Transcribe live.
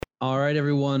All right,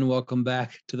 everyone, welcome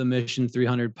back to the Mission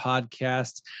 300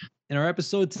 podcast. In our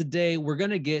episode today, we're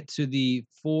going to get to the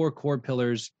four core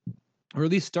pillars, or at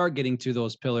least start getting to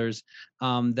those pillars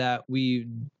that we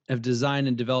have designed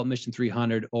and developed Mission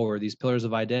 300 over, these pillars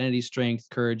of identity, strength,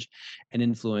 courage, and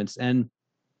influence. And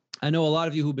I know a lot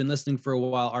of you who've been listening for a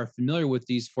while are familiar with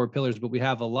these four pillars, but we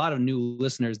have a lot of new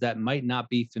listeners that might not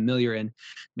be familiar and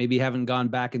maybe haven't gone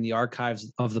back in the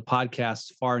archives of the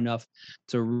podcast far enough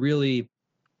to really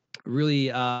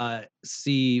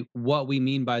see what we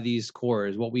mean by these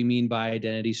cores, what we mean by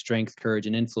identity, strength, courage,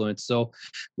 and influence. So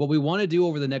what we want to do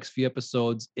over the next few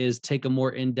episodes is take a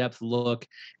more in-depth look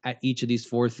at each of these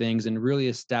four things and really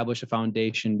establish a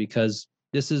foundation, because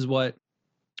this is what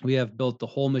we have built the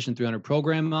whole Mission 300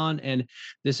 program on. And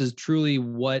this is truly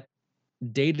what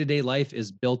day-to-day life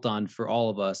is built on for all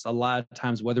of us, a lot of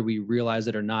times, whether we realize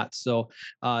it or not. So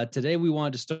today we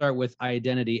wanted to start with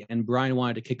identity, and Brian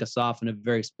wanted to kick us off in a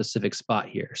very specific spot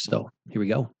here. So here we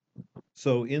go.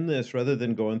 So in this, rather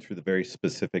than going through the very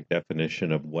specific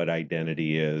definition of what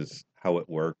identity is, how it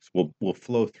works, we'll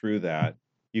flow through that.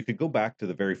 You could go back to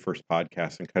the very first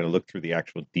podcast and kind of look through the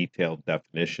actual detailed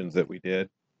definitions that we did.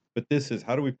 But this is,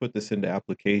 how do we put this into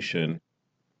application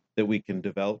that we can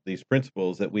develop these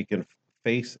principles that we can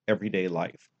face everyday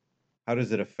life? How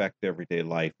does it affect everyday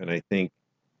life? And I think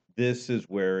this is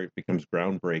where it becomes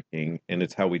groundbreaking, and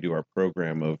it's how we do our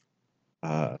program of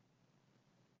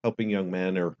helping young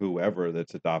men or whoever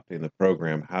that's adopting the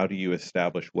program. How do you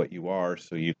establish what you are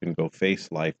so you can go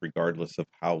face life regardless of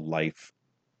how life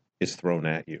is thrown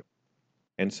at you?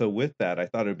 And so with that, I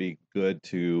thought it'd be good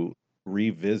to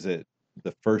revisit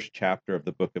the first chapter of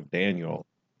the book of Daniel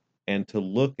and to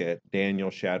look at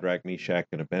Daniel, Shadrach, Meshach,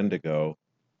 and Abednego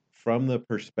from the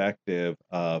perspective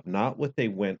of not what they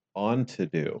went on to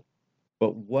do,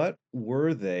 but what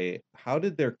were they, how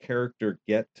did their character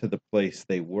get to the place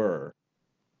they were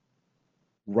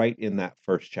right in that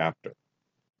first chapter.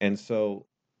 And so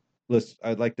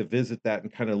I'd like to visit that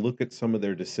and kind of look at some of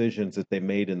their decisions that they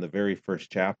made in the very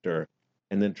first chapter,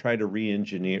 and then try to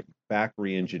re-engineer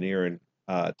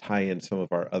and tie in some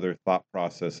of our other thought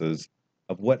processes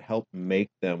of what helped make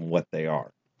them what they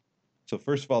are. So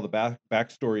first of all, the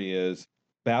backstory is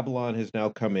Babylon has now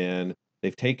come in,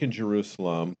 they've taken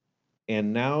Jerusalem,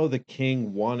 and now the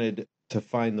king wanted to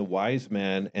find the wise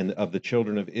men and of the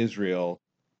children of Israel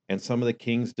and some of the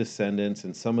king's descendants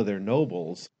and some of their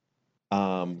nobles,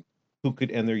 who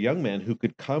could, and their young men who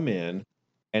could come in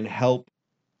and help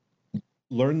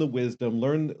learn the wisdom,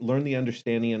 learn the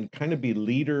understanding, and kind of be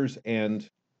leaders and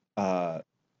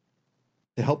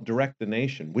to help direct the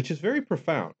nation, which is very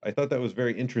profound. I thought that was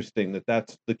very interesting,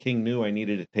 that's the king knew I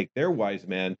needed to take their wise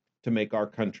men to make our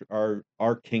country,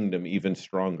 our kingdom even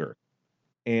stronger.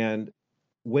 And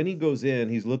when he goes in,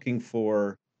 he's looking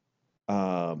for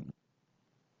men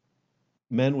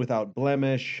without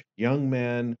blemish, young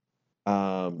men,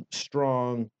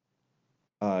 strong,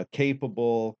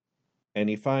 capable, and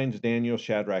he finds Daniel,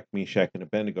 Shadrach, Meshach, and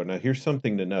Abednego. Now, here's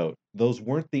something to note. Those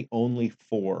weren't the only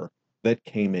four that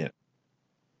came in.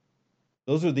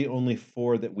 Those are the only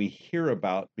four that we hear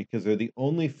about because they're the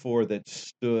only four that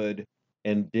stood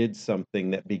and did something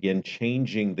that began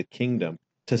changing the kingdom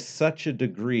to such a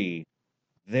degree.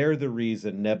 They're the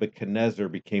reason Nebuchadnezzar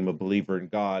became a believer in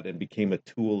God and became a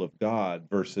tool of God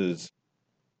versus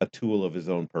a tool of his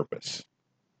own purpose.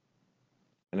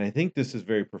 And I think this is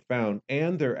very profound,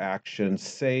 and their actions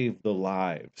saved the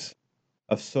lives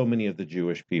of so many of the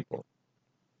Jewish people.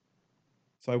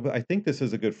 So I think this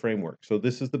is a good framework. So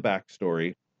this is the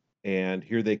backstory, and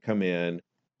here they come in,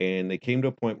 and they came to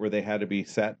a point where they had to be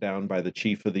sat down by the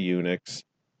chief of the eunuchs,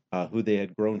 who they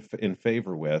had grown in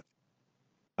favor with,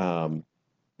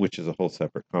 which is a whole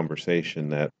separate conversation,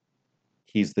 that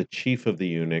he's the chief of the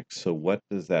eunuchs. So what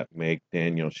does that make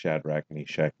Daniel, Shadrach,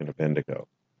 Meshach, and Abednego?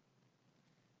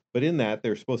 But in that,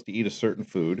 they're supposed to eat a certain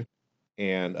food,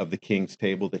 and of the king's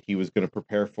table that he was going to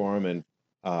prepare for them, and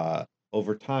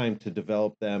over time to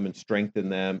develop them and strengthen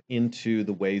them into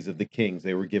the ways of the kings.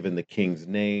 They were given the king's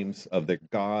names of the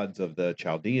gods of the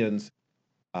Chaldeans.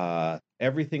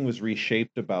 Everything was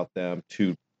reshaped about them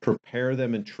to prepare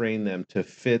them and train them to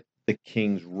fit the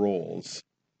king's roles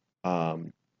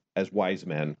as wise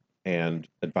men and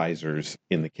advisors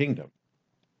in the kingdom.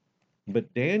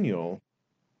 But Daniel,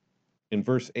 in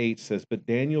verse 8, says, "But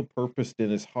Daniel purposed in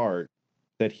his heart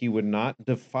that he would not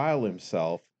defile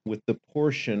himself with the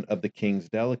portion of the king's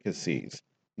delicacies,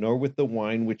 nor with the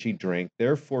wine which he drank.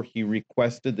 Therefore he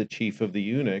requested the chief of the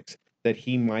eunuchs that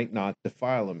he might not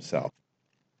defile himself."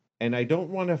 And I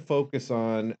don't want to focus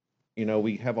on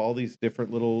we have all these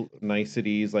different little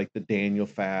niceties like the Daniel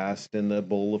fast and the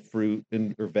bowl of fruit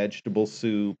and or vegetable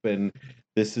soup, and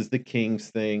this is the king's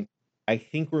thing. I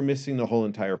think we're missing the whole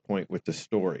entire point with the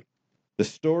story. The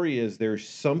story is there's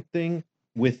something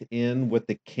within what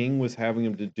the king was having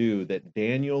him to do that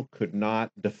Daniel could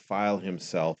not defile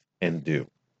himself and do.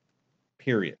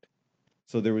 Period.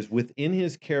 So there was within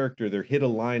his character, there hit a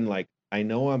line like, I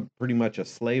know I'm pretty much a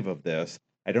slave of this.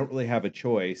 I don't really have a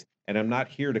choice, and I'm not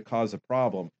here to cause a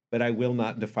problem, but I will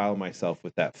not defile myself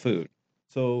with that food.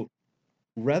 So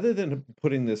rather than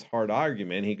putting this hard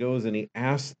argument, he goes and he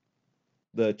asks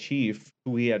the chief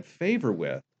who he had favor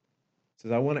with,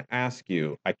 says, I want to ask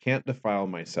you, I can't defile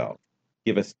myself.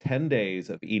 Give us 10 days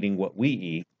of eating what we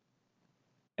eat,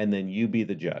 and then you be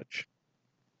the judge.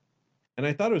 And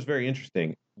I thought it was very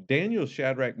interesting. Daniel,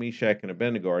 Shadrach, Meshach, and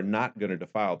Abednego are not going to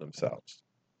defile themselves.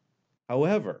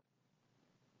 However,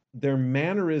 their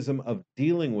mannerism of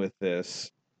dealing with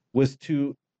this was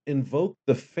to invoke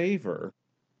the favor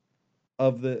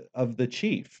of the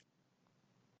chief,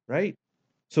 right?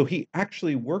 So he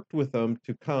actually worked with them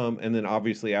to come, and then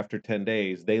obviously after 10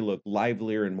 days, they looked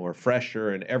livelier and more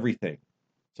fresher and everything.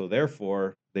 So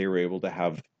therefore, they were able to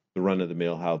have the run of the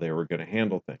mill how they were going to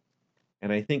handle things.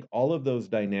 And I think all of those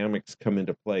dynamics come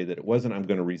into play, that it wasn't, I'm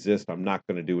going to resist, I'm not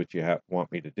going to do what you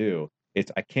want me to do.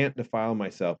 It's, I can't defile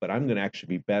myself, but I'm going to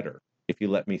actually be better if you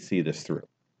let me see this through.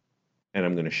 And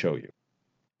I'm going to show you.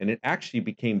 And it actually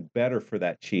became better for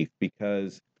that chief,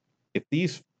 because if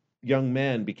these young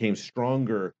men became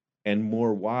stronger and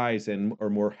more wise and or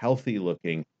more healthy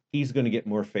looking, he's going to get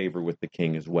more favor with the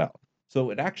king as well. So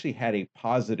it actually had a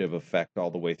positive effect all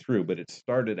the way through, but it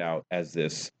started out as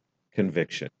this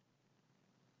conviction.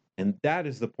 And that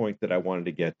is the point that I wanted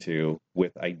to get to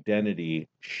with identity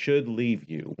should leave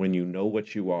you when you know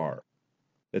what you are.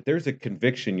 That there's a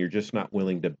conviction you're just not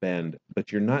willing to bend,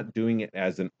 but you're not doing it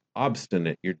as an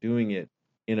obstinate. You're doing it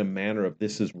in a manner of,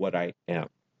 this is what I am.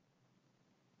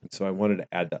 And so I wanted to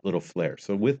add that little flair.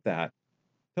 So with that,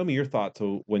 tell me your thoughts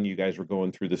when you guys were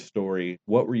going through the story.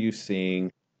 What were you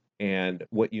seeing, and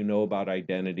what you know about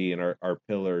identity and our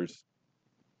pillars?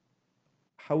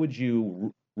 How would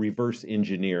you reverse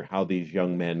engineer how these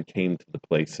young men came to the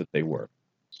place that they were?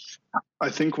 I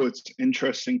think what's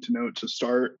interesting to note to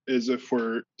start is, if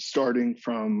we're starting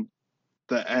from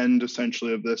the end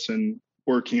essentially of this and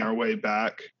working our way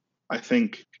back, I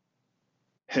think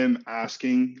him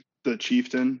asking the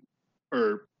chieftain,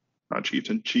 or not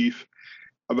chieftain, chief,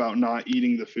 about not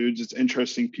eating the foods, it's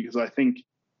interesting because I think,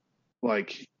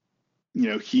 like,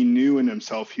 he knew in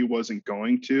himself he wasn't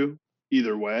going to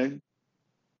either way,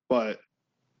 but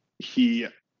he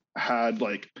had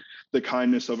like the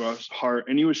kindness of his heart,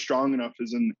 and he was strong enough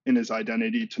as in his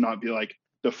identity to not be like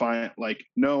defiant, like,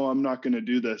 no, I'm not going to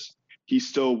do this. He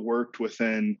still worked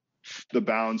within the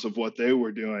bounds of what they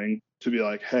were doing to be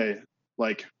like, hey,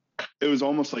 like, it was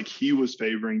almost like he was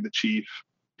favoring the chief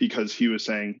because he was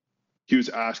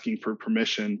asking for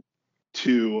permission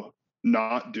to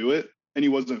not do it. And he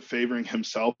wasn't favoring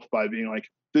himself by being like,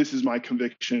 this is my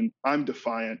conviction, I'm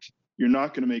defiant, you're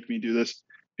not going to make me do this.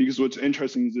 Because what's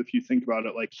interesting is, if you think about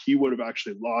it, like, he would have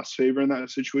actually lost favor in that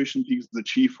situation, because the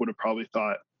chief would have probably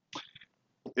thought,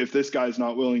 if this guy's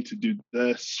not willing to do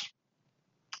this,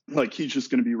 like, he's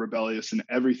just going to be rebellious in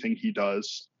everything he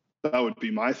does. That would be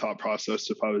my thought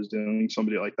process if I was dealing with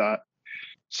somebody like that.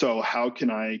 So how can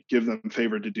I give them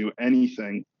favor to do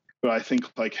anything? But I think,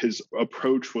 like, his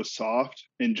approach was soft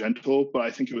and gentle, but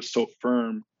I think it was so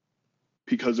firm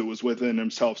because it was within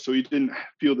himself. So he didn't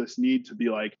feel this need to be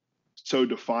like so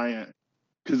defiant,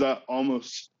 because that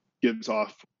almost gives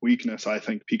off weakness, I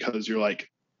think, because you're like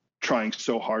trying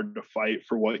so hard to fight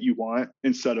for what you want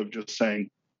instead of just saying,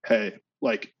 hey,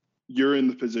 like, you're in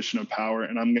the position of power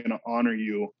and I'm going to honor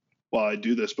you while I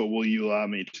do this, but will you allow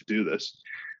me to do this?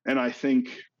 And I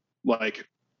think, like,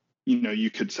 you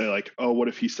could say like, oh, what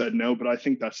if he said no? But I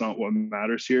think that's not what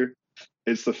matters here.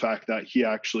 It's the fact that he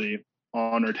actually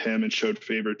honored him and showed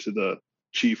favor to the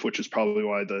chief, which is probably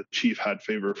why the chief had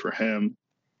favor for him.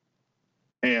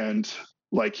 And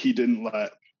like, he didn't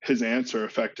let his answer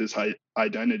affect his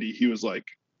identity. He was like,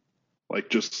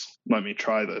 just let me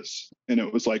try this. And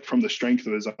it was like from the strength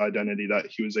of his identity that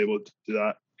he was able to do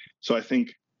that. So I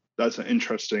think that's an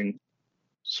interesting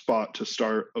spot to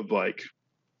start, of like,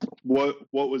 what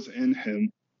was in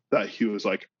him that he was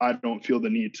like, I don't feel the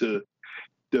need to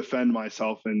defend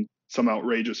myself in some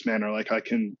outrageous manner. Like, I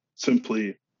can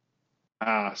simply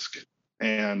ask.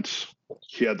 And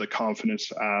he had the confidence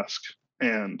to ask,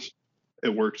 and it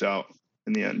worked out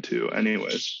in the end too.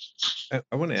 Anyways,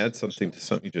 I want to add something to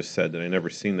something you just said that I never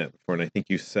seen that before, and I think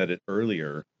you said it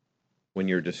earlier when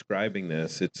you're describing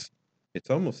this. It's It's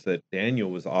almost that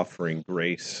Daniel was offering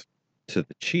grace to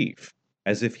the chief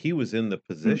as if he was in the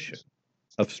position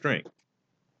of strength.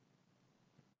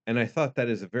 And I thought that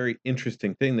is a very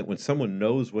interesting thing, that when someone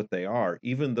knows what they are,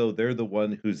 even though they're the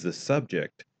one who's the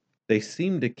subject, they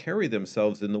seem to carry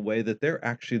themselves in the way that they're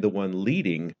actually the one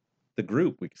leading the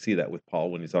group. We can see that with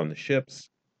Paul when he's on the ships,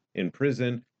 in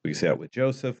prison. We can see that with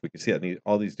Joseph. We can see that in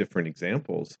all these different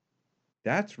examples.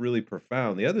 That's really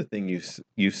profound. The other thing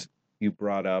you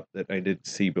brought up that I didn't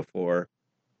see before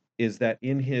is that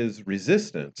in his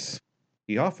resistance,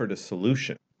 he offered a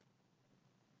solution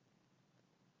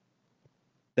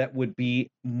that would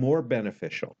be more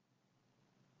beneficial,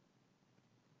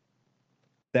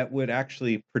 that would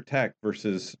actually protect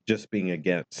versus just being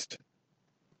against.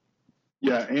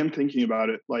 Yeah, I am thinking about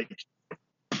it. Like,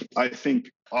 I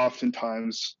think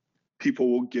oftentimes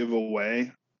people will give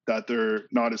away that they're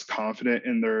not as confident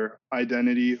in their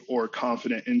identity or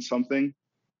confident in something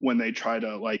when they try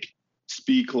to like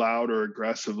speak loud or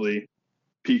aggressively,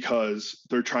 because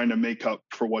they're trying to make up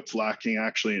for what's lacking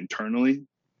actually internally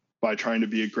by trying to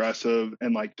be aggressive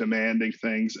and like demanding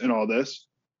things and all this.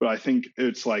 But I think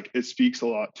it's like, it speaks a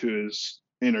lot to his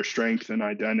inner strength and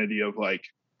identity of like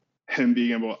him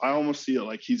being able, I almost see it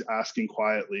like he's asking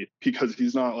quietly, because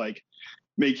he's not like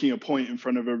making a point in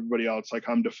front of everybody else, like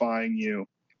I'm defying you.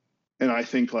 And I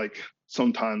think like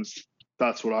sometimes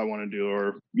that's what I want to do,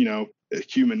 or, you know,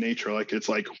 human nature. Like, it's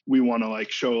like, we want to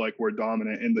like show like we're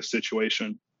dominant in the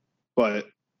situation, but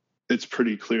it's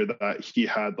pretty clear that he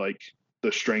had like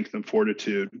the strength and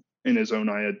fortitude in his own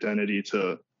identity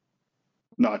to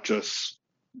not just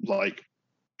like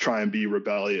try and be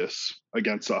rebellious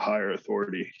against a higher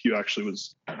authority. He actually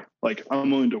was like,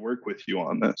 I'm willing to work with you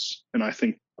on this. And I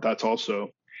think that's also,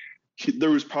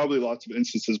 there was probably lots of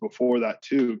instances before that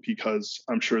too, because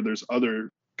I'm sure there's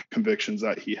other convictions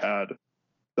that he had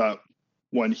that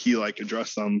when he like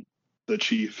addressed them, the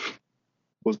chief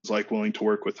was like willing to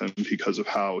work with him because of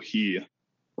how he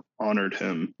honored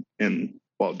him in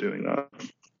while doing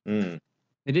that.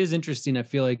 It is interesting. I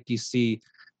feel like you see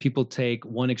people take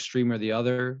one extreme or the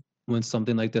other when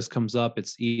something like this comes up.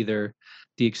 It's either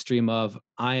the extreme of,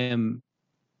 I am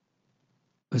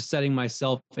setting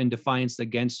myself in defiance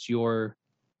against your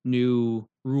new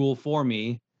rule for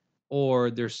me,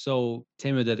 or they're so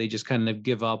timid that they just kind of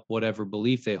give up whatever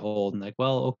belief they hold and like,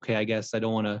 well, okay, I guess I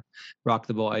don't want to rock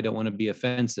the boat. I don't want to be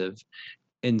offensive.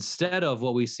 Instead of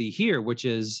what we see here, which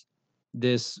is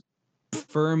this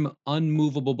firm,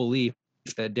 unmovable belief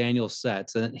that Daniel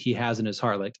sets and he has in his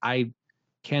heart, like, I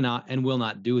cannot and will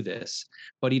not do this.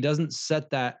 But he doesn't set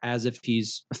that as if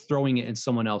he's throwing it in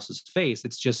someone else's face.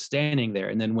 It's just standing there.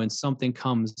 And then when something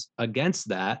comes against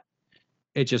that,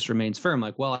 it just remains firm.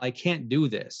 Like, well, I can't do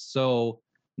this. So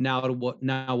now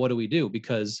what do we do?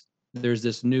 Because there's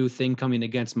this new thing coming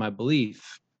against my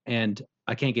belief and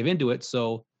I can't give into it.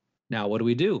 So now what do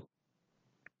we do?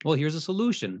 Well, here's a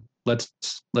solution. Let's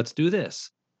do this.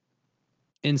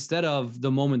 Instead of the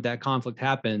moment that conflict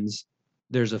happens,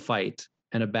 there's a fight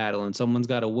and a battle, and someone's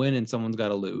got to win and someone's got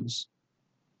to lose.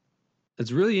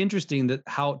 It's really interesting that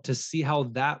to see how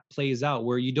that plays out,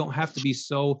 where you don't have to be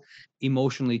so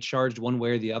emotionally charged one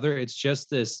way or the other. It's just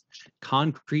this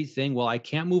concrete thing. Well, I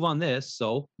can't move on this,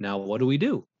 so now what do we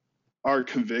do? Our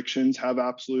convictions have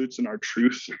absolutes, and our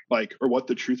truth, like, or what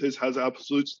the truth is, has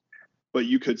absolutes. But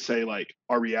you could say like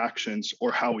our reactions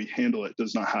or how we handle it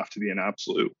does not have to be an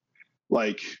absolute.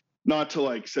 Like, not to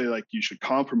like say like you should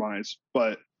compromise,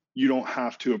 but you don't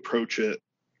have to approach it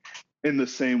in the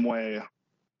same way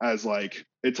as like,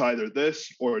 it's either this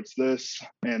or it's this,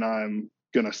 and I'm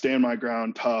going to stand my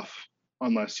ground tough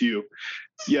unless you.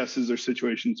 Yes, is there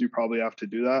situations you probably have to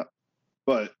do that?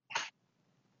 But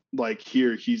like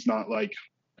here, he's not like,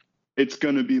 it's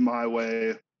going to be my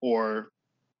way or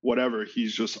whatever.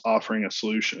 He's just offering a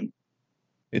solution.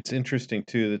 It's interesting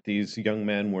too that these young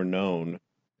men were known.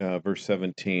 Verse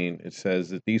 17, it says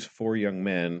that these 4 young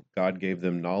men, God gave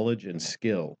them knowledge and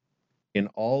skill in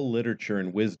all literature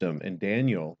and wisdom, and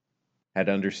Daniel had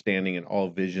understanding in all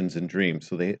visions and dreams.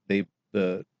 So they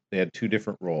had 2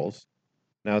 different roles.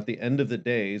 Now at the end of the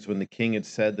days, when the king had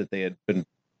said that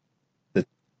that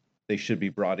they should be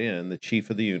brought in, the chief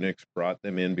of the eunuchs brought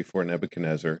them in before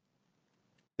Nebuchadnezzar.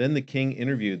 Then the king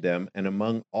interviewed them, and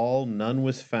among all none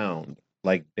was found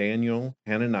like Daniel,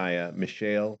 Hananiah,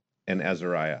 Mishael, and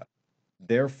Azariah.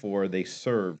 Therefore they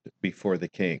served before the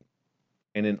king.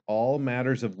 And in all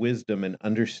matters of wisdom and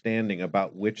understanding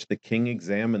about which the king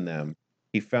examined them,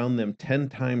 he found them 10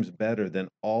 times better than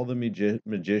all the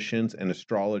magicians and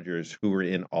astrologers who were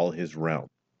in all his realm.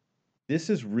 This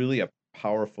is really a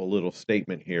powerful little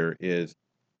statement here.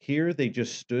 Here they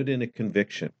just stood in a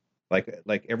conviction.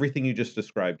 Like everything you just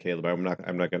described, Caleb. I'm not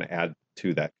going to add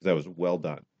to that because that was well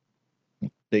done.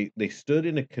 They stood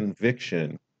in a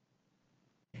conviction,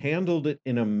 handled it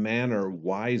in a manner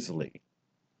wisely.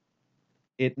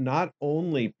 It not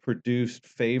only produced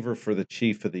favor for the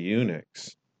chief of the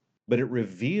eunuchs, but it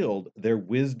revealed their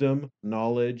wisdom,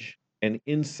 knowledge, and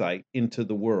insight into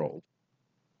the world.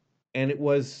 And it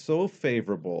was so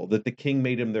favorable that the king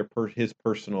made him his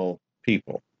personal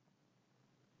people.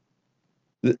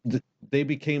 They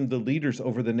became the leaders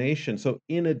over the nation. So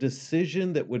in a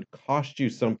decision that would cost you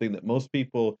something that most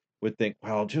people would think,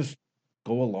 well, just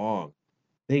go along,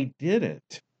 they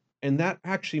didn't. And that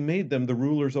actually made them the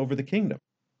rulers over the kingdom.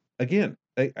 Again,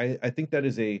 I think that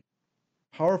is a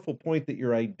powerful point, that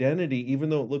your identity,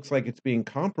 even though it looks like it's being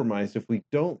compromised, if we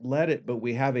don't let it, but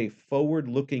we have a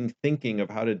forward-looking thinking of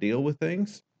how to deal with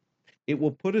things, it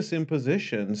will put us in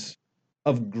positions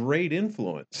of great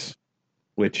influence.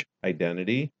 Which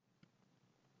identity,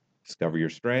 discover your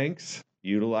strengths,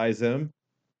 utilize them,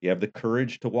 you have the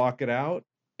courage to walk it out,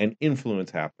 and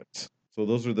influence happens. So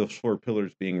those are those 4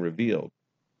 pillars being revealed.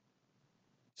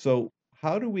 So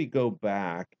how do we go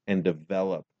back and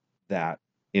develop that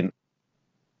in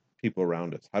people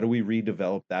around us? How do we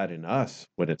redevelop that in us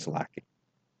when it's lacking?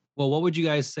 Well, what would you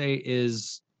guys say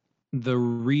is the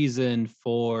reason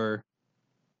for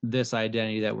this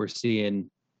identity that we're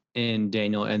seeing in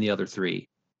Daniel and the other 3?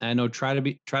 I know, try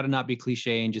to not be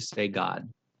cliche and just say God.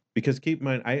 Because keep in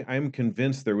mind, I'm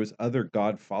convinced there was other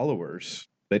God followers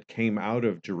that came out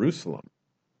of Jerusalem.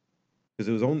 Because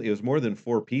it was more than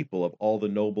 4 people, of all the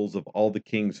nobles, of all the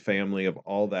king's family, of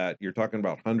all that. You're talking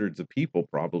about hundreds of people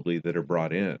probably that are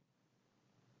brought in.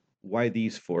 Why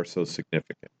these 4 so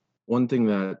significant? One thing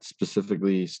that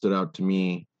specifically stood out to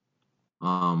me,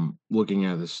 looking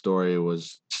at this story,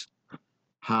 was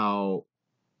how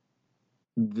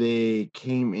they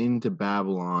came into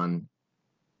Babylon,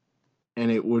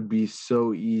 and it would be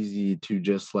so easy to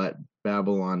just let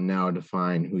Babylon now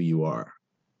define who you are.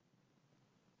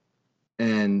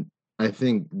 And I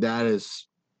think that is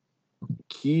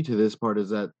key to this part, is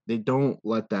that they don't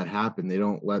let that happen. They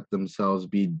don't let themselves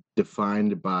be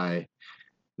defined by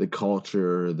the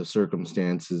culture or the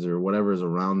circumstances or whatever is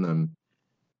around them.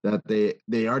 That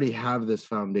they already have this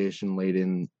foundation laid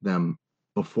in them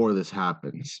before this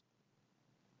happens.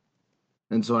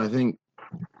 And so I think,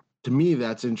 to me,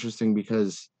 that's interesting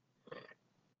because,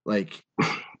 like,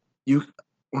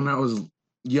 when I was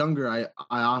younger, I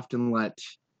often let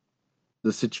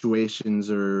the situations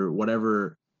or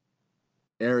whatever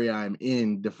area I'm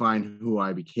in define who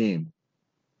I became.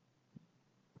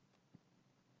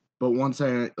 But once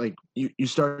you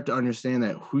start to understand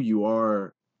that who you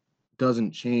are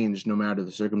doesn't change no matter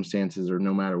the circumstances or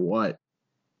no matter what,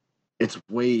 it's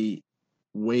way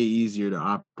easier to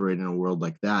operate in a world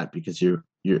like that, because you're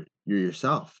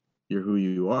yourself. You're who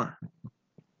you are.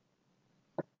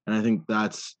 And I think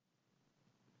that's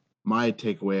my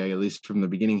takeaway, at least from the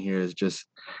beginning here, is just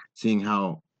seeing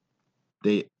how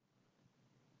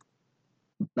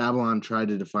Babylon tried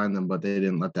to define them, but they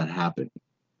didn't let that happen.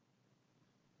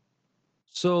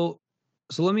 So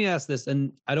let me ask this,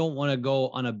 and I don't want to go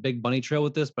on a big bunny trail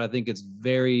with this, but I think it's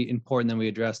very important that we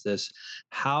address this.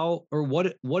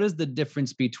 What is the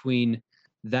difference between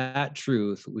that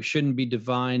truth, we shouldn't be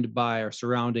defined by our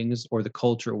surroundings or the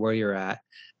culture where you're at?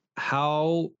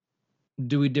 How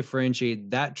do we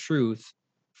differentiate that truth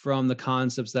from the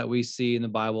concepts that we see in the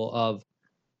Bible of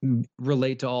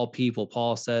relate to all people?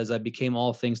 Paul says, I became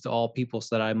all things to all people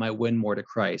so that I might win more to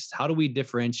Christ. How do we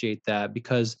differentiate that?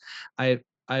 Because I've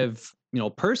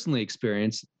personally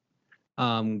experienced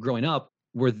growing up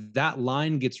where that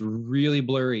line gets really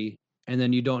blurry and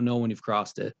then you don't know when you've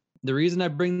crossed it. The reason I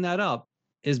bring that up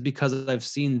is because I've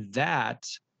seen that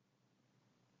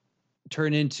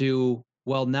turn into,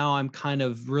 well, now I'm kind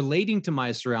of relating to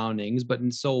my surroundings,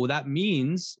 and so that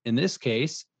means, in this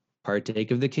case, partake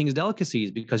of the king's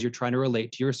delicacies because you're trying to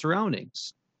relate to your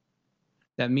surroundings.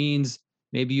 That means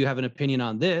maybe you have an opinion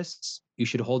on this, you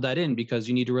should hold that in because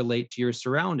you need to relate to your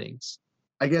surroundings.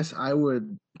 I guess I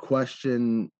would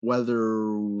question what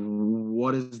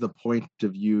is the point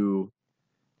of you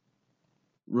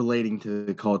relating to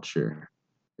the culture?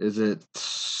 Is it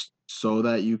so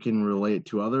that you can relate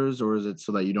to others, or is it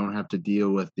so that you don't have to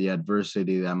deal with the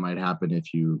adversity that might happen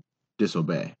if you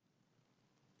disobey?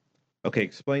 Okay,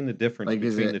 explain the difference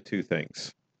between the two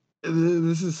things.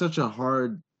 This is such a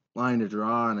hard line to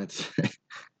draw, and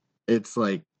it's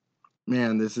like,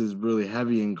 man, this is really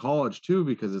heavy in college too,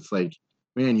 because it's like,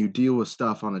 man, you deal with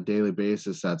stuff on a daily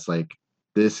basis that's like,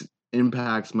 this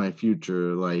impacts my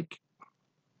future. Like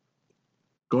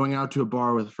going out to a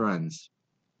bar with friends,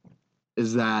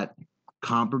 is that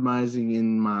compromising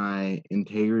in my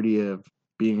integrity of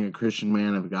being a Christian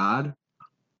man of God?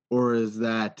 Or is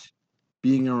that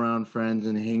being around friends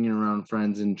and hanging around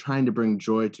friends and trying to bring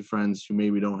joy to friends who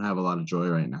maybe don't have a lot of joy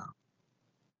right now?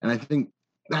 And I think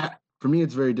that for me,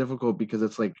 it's very difficult because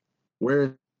it's like,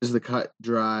 where is the cut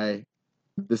dry?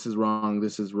 This is wrong.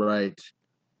 This is right.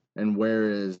 And where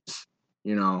is,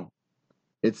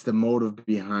 it's the motive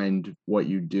behind what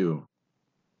you do.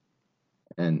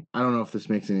 And I don't know if this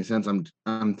makes any sense.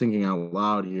 I'm thinking out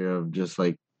loud here of just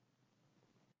like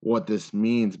what this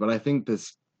means, but I think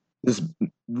this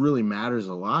really matters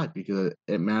a lot because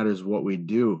it matters what we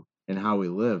do and how we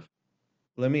live.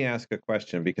 Let me ask a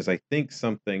question, because I think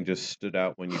something just stood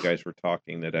out when you guys were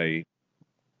talking that I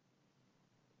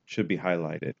should be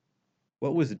highlighted.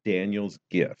 What was Daniel's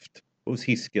gift? What was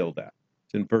he skilled at?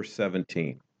 It's in verse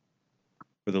 17.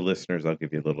 For the listeners, I'll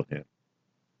give you a little hint.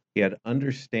 He had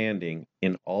understanding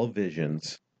in all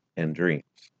visions and dreams.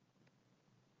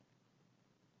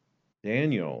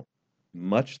 Daniel,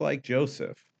 much like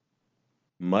Joseph,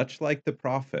 much like the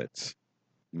prophets,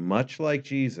 much like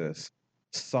Jesus,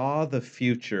 saw the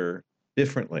future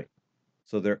differently.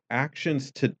 So their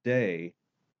actions today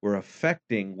were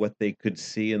affecting what they could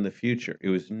see in the future. It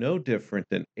was no different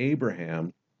than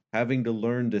Abraham having to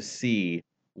learn to see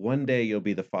one day you'll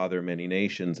be the father of many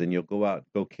nations, and you'll go out,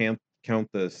 go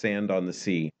count the sand on the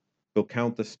sea, go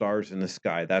count the stars in the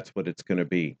sky. That's what it's going to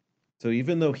be. So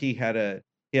even though he had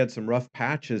some rough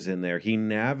patches in there, he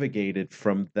navigated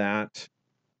from that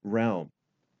realm.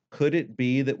 Could it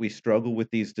be that we struggle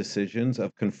with these decisions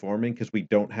of conforming because we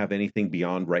don't have anything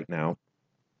beyond right now?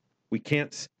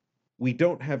 We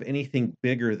don't have anything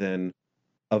bigger than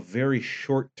a very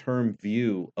short-term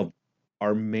view of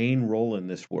our main role in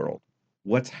this world.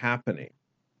 What's happening?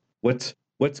 What's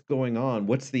going on?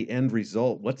 What's the end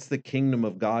result? What's the kingdom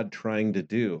of God trying to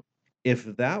do? If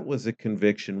that was a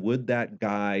conviction, would that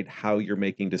guide how you're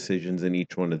making decisions in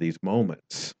each one of these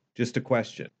moments? Just a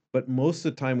question. But most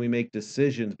of the time we make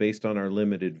decisions based on our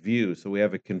limited view. So we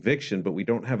have a conviction, but we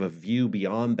don't have a view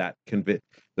beyond that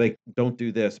like, don't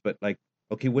do this, but like,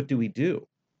 okay, what do we do?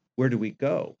 Where do we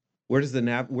go? Where's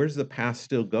the path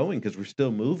still going? Because we're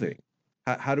still moving.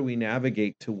 How do we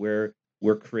navigate to where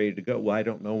we're created to go? Well, I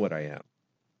don't know what I am.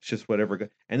 It's just whatever.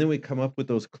 And then we come up with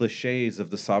those cliches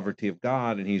of the sovereignty of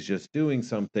God, and he's just doing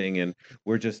something, and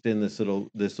we're just in this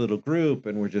little group,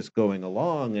 and we're just going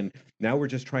along, and now we're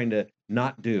just trying to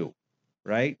not do,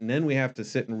 right? And then we have to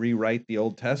sit and rewrite the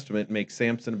Old Testament, make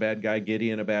Samson a bad guy,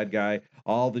 Gideon a bad guy,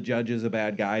 all the judges a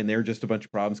bad guy, and they're just a bunch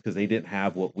of problems because they didn't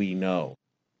have what we know.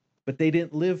 But they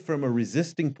didn't live from a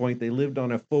resisting point. They lived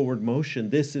on a forward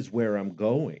motion. This is where I'm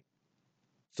going.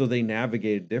 So they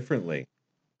navigated differently.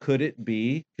 Could it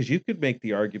be, because you could make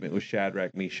the argument with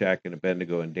Shadrach, Meshach, and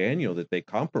Abednego and Daniel that they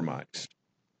compromised.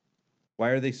 Why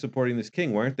are they supporting this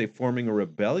king? Why aren't they forming a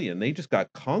rebellion? They just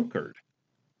got conquered.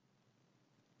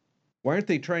 Why aren't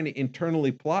they trying to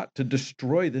internally plot to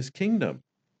destroy this kingdom?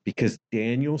 Because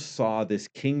Daniel saw this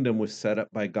kingdom was set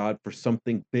up by God for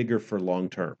something bigger for long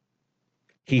term.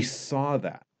 He saw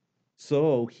that.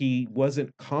 So he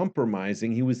wasn't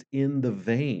compromising. He was in the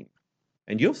vein.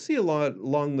 And you'll see a lot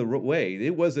along the way.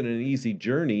 It wasn't an easy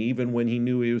journey, even when he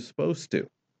knew he was supposed to.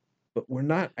 But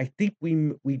I think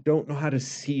we don't know how to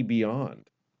see beyond.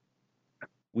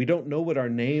 We don't know what our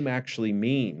name actually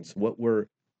means, what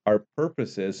our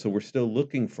purpose is, so we're still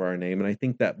looking for our name. And I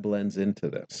think that blends into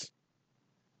this.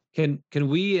 Can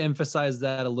we emphasize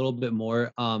that a little bit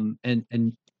more? And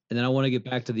then I want to get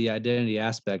back to the identity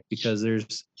aspect, because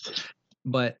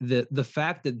but the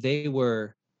fact that they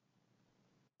were,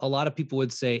 a lot of people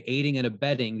would say, aiding and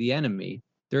abetting the enemy.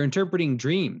 They're interpreting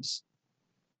dreams.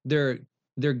 They're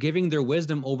giving their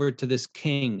wisdom over to this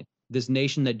king, this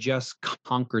nation that just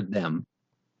conquered them.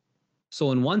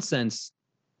 So in one sense,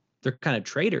 they're kind of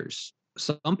traitors.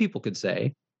 Some people could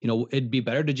say, it'd be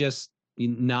better to just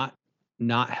not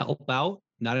help out,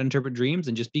 not interpret dreams,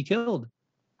 and just be killed.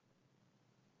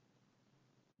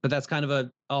 But that's kind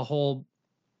of a whole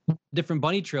different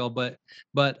bunny trail. But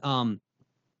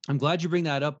I'm glad you bring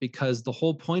that up, because the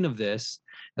whole point of this,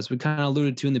 as we kind of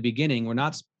alluded to in the beginning, we're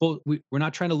not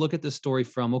trying to look at the story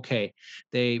from, okay,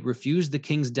 they refused the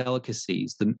king's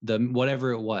delicacies, the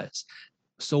whatever it was.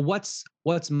 So what's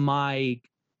my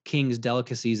king's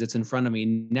delicacies that's in front of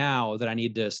me now that I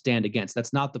need to stand against?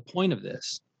 That's not the point of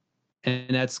this. And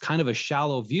that's kind of a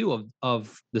shallow view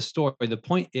of the story. The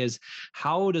point is,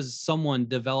 how does someone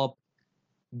develop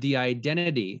the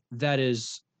identity that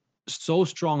is so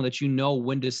strong that you know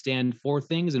when to stand for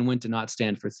things and when to not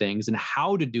stand for things, and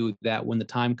how to do that when the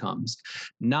time comes?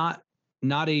 Not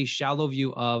a shallow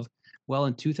view of, well,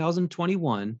 in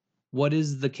 2021, what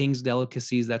is the king's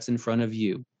delicacies that's in front of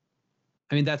you?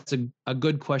 I mean, that's a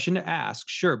good question to ask,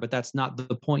 sure, but that's not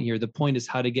the point here. The point is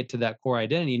how to get to that core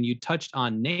identity. And you touched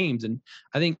on names, and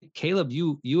I think Caleb,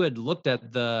 you had looked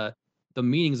at the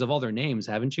meanings of all their names,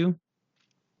 haven't you?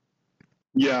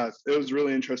 Yeah, it was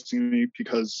really interesting to me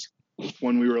because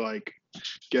when we were like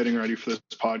getting ready for this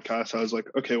podcast, I was like,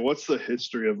 okay, what's the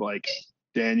history of like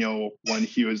Daniel when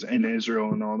he was in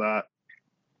Israel and all that?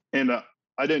 And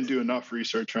I didn't do enough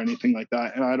research or anything like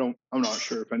that, and I'm not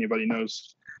sure if anybody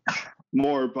knows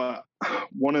more, but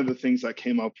one of the things that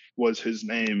came up was his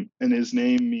name, and his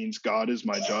name means God is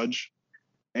my judge.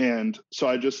 And so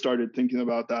I just started thinking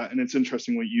about that, and it's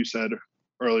interesting what you said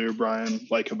earlier, Brian,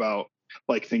 like about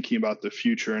like thinking about the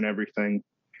future and everything.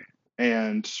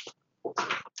 And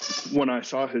when I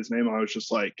saw his name, I was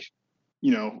just like,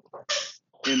 you know,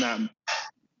 in that.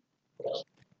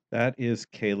 That is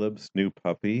Caleb's new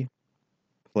puppy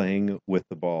playing with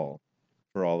the ball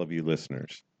for all of you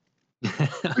listeners.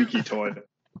 Squeaky toy.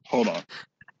 Hold on.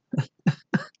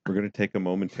 We're going to take a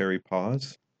momentary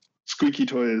pause. Squeaky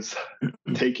toy is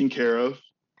taken care of.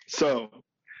 So,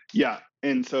 yeah.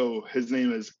 And so his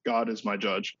name is God is my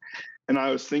judge. And I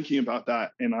was thinking about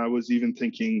that. And I was even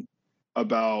thinking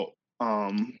about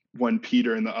when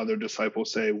Peter and the other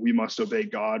disciples say, we must obey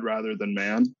God rather than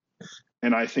man.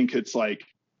 And I think it's like,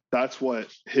 that's what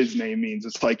his name means.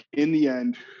 It's like, in the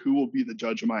end, who will be the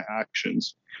judge of my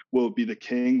actions? Will it be the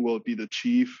king? Will it be the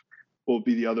chief? Will it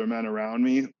be the other men around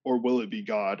me? Or will it be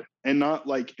God? And not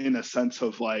like in a sense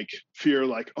of like fear,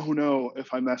 like, oh no,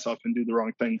 if I mess up and do the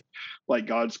wrong thing, like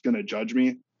God's going to judge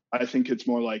me. I think it's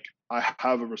more like I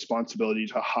have a responsibility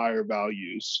to higher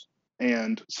values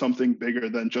and something bigger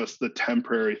than just the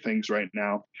temporary things right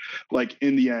now. Like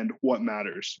in the end, what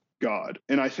matters? God.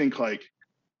 And I think like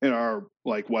in our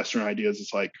like Western ideas,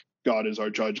 it's like God is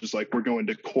our judge. It's like we're going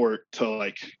to court to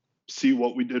like see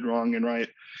what we did wrong and right.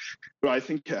 But I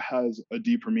think it has a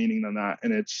deeper meaning than that.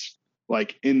 And it's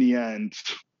like in the end,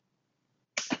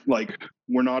 like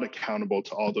we're not accountable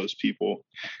to all those people.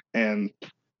 And,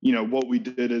 you know, what we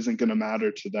did isn't going to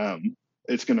matter to them.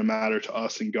 It's going to matter to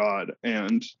us and God.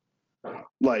 And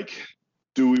like,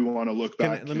 do we want to look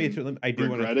back? I do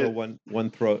want to throw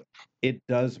one throw. It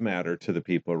does matter to the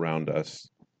people around us.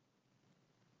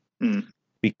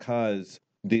 Because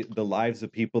the lives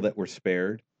of people that were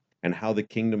spared and how the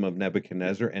kingdom of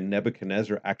Nebuchadnezzar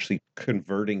actually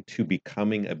converting to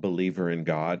becoming a believer in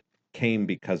God came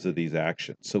because of these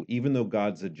actions. So even though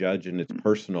God's a judge and it's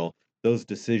personal, those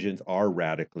decisions are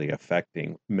radically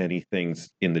affecting many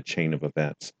things in the chain of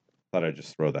events. Thought I'd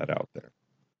just throw that out there.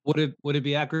 Would it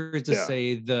be accurate to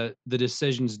say the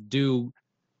decisions do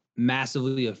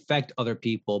massively affect other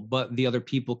people, but the other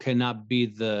people cannot be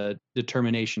the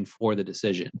determination for the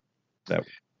decision?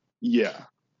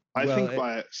 I think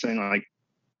by saying like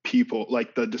people,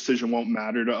 like the decision won't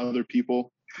matter to other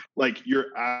people, like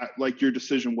your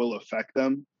decision will affect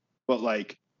them, but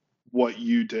like what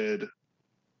you did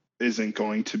isn't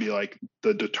going to be like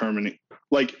the determining,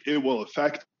 like it will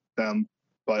affect them,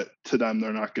 but to them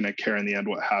they're not going to care in the end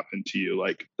what happened to you.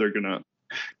 Like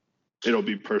it'll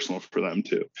be personal for them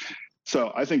too.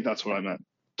 So I think that's what I meant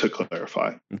to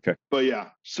clarify. Okay. But yeah,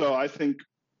 so I think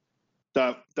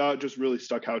that just really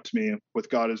stuck out to me with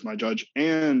God as my judge.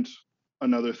 And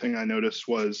another thing I noticed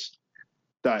was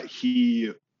that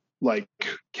he like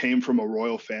came from a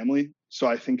royal family. So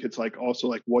I think it's like also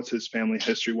like, what's his family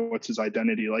history? What's his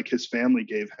identity? Like his family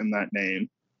gave him that name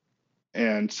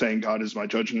and saying God is my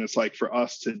judge. And it's like for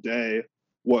us today,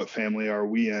 what family are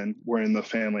we in? We're in the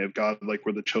family of God, like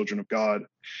we're the children of God.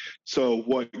 So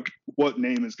what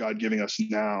name is God giving us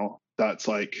now that's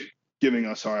like giving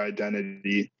us our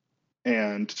identity?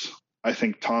 And I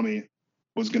think Tommy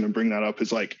was going to bring that up,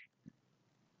 is like,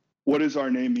 what does our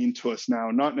name mean to us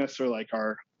now? Not necessarily like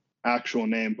our actual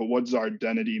name, but what does our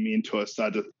identity mean to us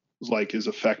that is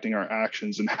affecting our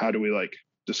actions, and how do we like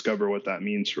discover what that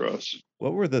means for us?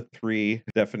 What were the three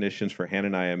definitions for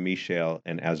Hananiah, Mishael,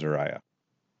 and Azariah?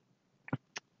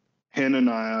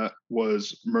 Hananiah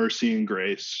was mercy and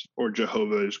grace, or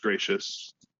Jehovah is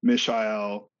gracious.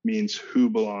 Mishael means who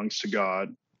belongs to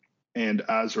God, and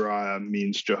Azariah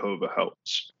means Jehovah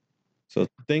helps. So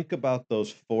think about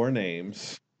those four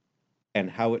names and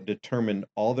how it determined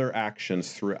all their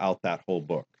actions throughout that whole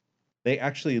book. They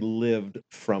actually lived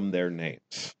from their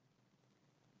names.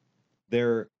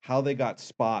 How they got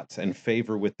spots and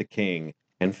favor with the king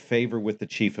and favor with the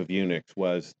chief of eunuchs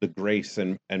was the grace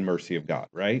and mercy of God,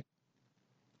 right?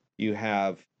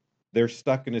 They're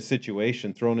stuck in a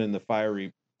situation, thrown in the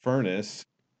fiery furnace,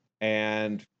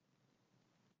 and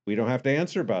we don't have to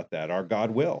answer about that. Our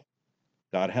God will.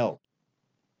 God help.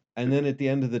 And then at the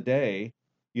end of the day,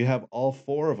 you have all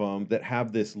four of them that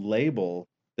have this label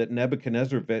that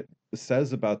Nebuchadnezzar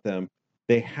says about them.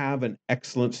 They have an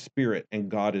excellent spirit and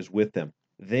God is with them.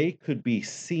 They could be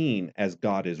seen as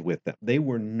God is with them. They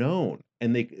were known,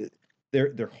 and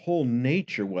their whole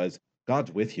nature was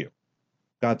God's with you.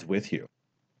 God's with you.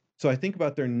 So I think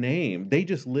about their name. They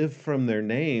just live from their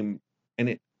name,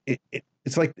 and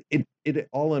it's like it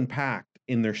all unpacked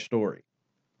in their story,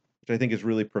 which I think is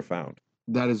really profound.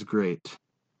 That is great.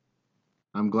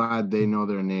 I'm glad they know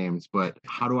their names, but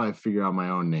how do I figure out my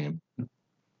own name?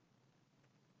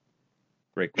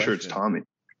 Great I'm question. sure it's Tommy.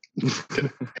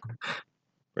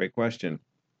 Great question.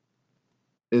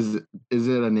 Is it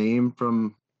a name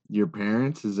from your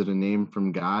parents? Is it a name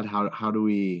from God? How do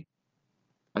we?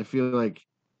 I feel like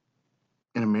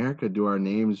in America, do our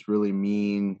names really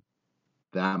mean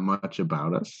that much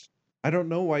about us? I don't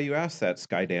know why you asked that,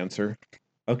 Sky Dancer.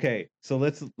 Okay, so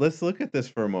let's look at this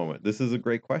for a moment. This is a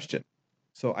great question.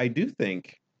 So I do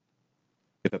think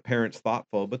if a parent's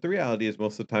thoughtful, but the reality is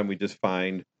most of the time we just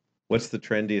find what's the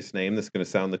trendiest name that's going to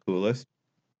sound the coolest,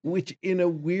 which in a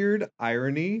weird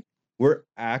irony, we're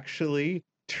actually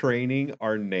training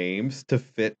our names to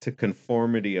fit to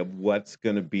conformity of what's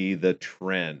going to be the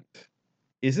trend.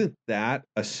 Isn't that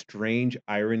a strange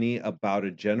irony about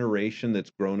a generation that's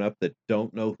grown up that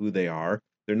don't know who they are?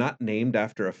 They're not named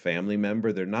after a family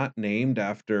member. They're not named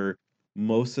after,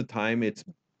 most of the time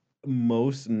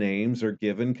most names are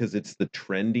given because it's the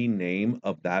trendy name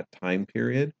of that time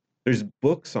period. There's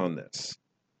books on this.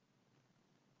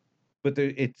 But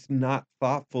it's not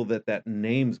thoughtful that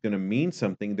name's going to mean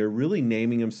something. They're really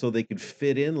naming them so they could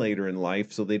fit in later in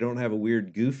life, so they don't have a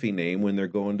weird, goofy name when they're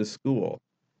going to school.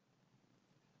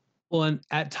 Well, and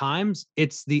at times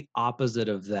it's the opposite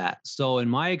of that. So in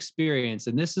my experience,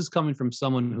 and this is coming from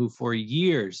someone who for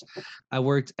years I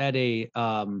worked at a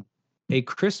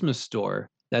Christmas store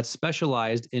that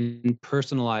specialized in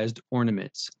personalized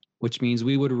ornaments, which means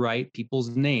we would write people's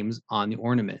names on the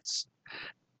ornaments.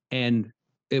 And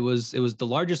it was the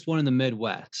largest one in the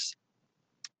Midwest.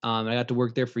 I got to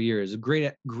work there for years.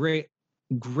 Great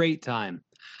time.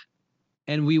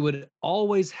 And we would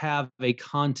always have a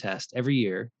contest every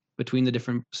year between the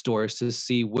different stores to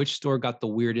see which store got the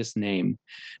weirdest name.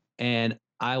 And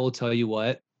I will tell you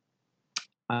what,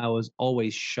 I was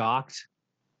always shocked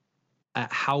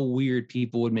at how weird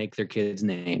people would make their kids'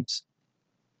 names.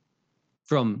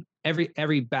 From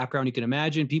every background you can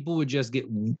imagine, people would just get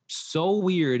so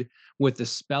weird with the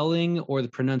spelling or the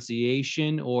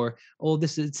pronunciation, or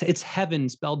it's heaven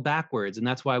spelled backwards, and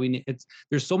that's why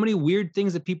there's so many weird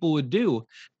things that people would do.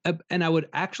 And I would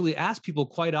actually ask people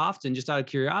quite often, just out of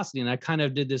curiosity, and I kind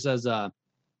of did this as a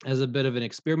bit of an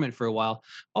experiment for a while.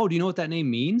 Oh, do you know what that name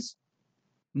means?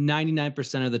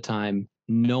 99% of the time,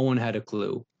 no one had a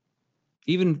clue.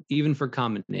 Even for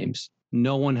common names,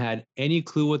 no one had any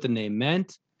clue what the name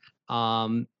meant.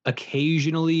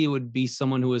 Occasionally it would be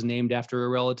someone who was named after a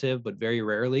relative, but very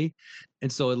rarely.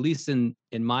 And so at least in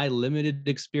my limited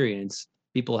experience,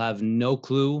 people have no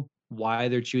clue why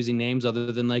they're choosing names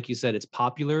other than, like you said, it's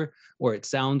popular, or it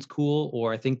sounds cool,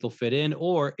 or I think they'll fit in,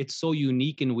 or it's so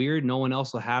unique and weird, no one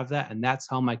else will have that. And that's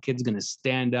how my kid's going to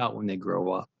stand out when they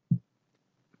grow up.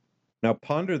 Now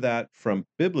ponder that from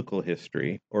biblical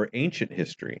history or ancient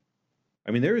history.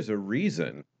 I mean, there is a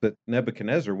reason that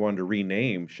Nebuchadnezzar wanted to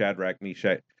rename Shadrach,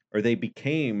 Meshach, or they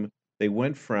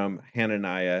went from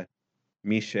Hananiah,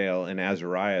 Mishael, and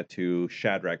Azariah to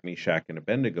Shadrach, Meshach, and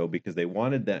Abednego, because they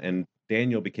wanted that, and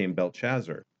Daniel became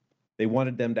Belshazzar. They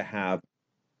wanted them to have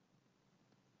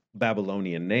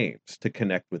Babylonian names to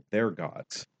connect with their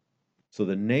gods. So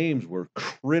the names were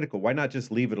critical. Why not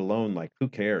just leave it alone? Like, who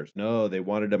cares? No, they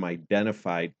wanted them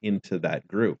identified into that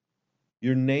group.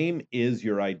 Your name is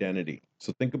your identity.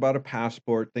 So think about a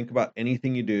passport. Think about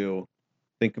anything you do.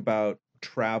 Think about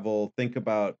travel. Think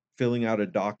about filling out a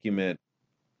document.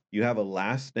 You have a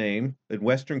last name. In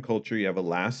Western culture, you have a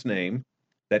last name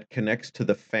that connects to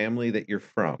the family that you're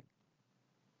from.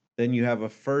 Then you have a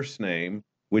first name,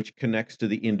 which connects to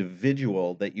the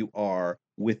individual that you are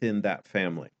within that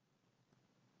family.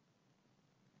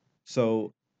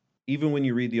 So even when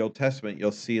you read the Old Testament,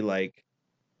 you'll see like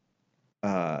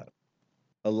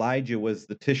Elijah was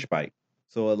the Tishbite.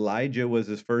 So Elijah was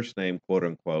his first name, quote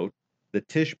unquote. The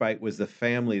Tishbite was the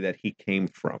family that he came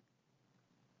from.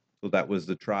 So that was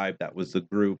the tribe, that was the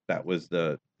group, that was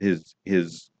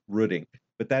his rooting.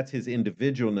 But that's his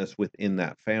individualness within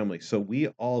that family. So we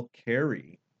all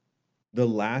carry the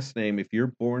last name. If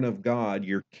you're born of God,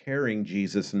 you're carrying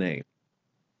Jesus' name.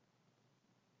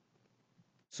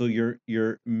 So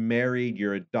you're married,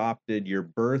 you're adopted, your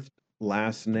birth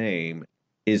last name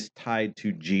is tied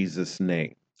to Jesus'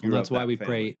 name. And you're that's of why that we family.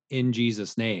 pray in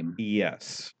Jesus' name.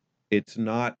 Yes. It's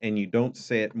not, and you don't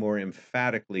say it more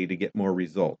emphatically to get more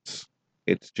results.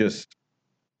 It's just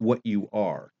what you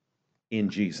are in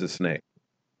Jesus' name.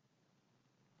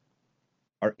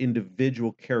 Our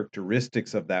individual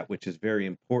characteristics of that, which is very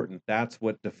important, that's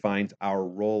what defines our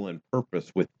role and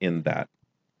purpose within that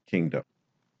kingdom.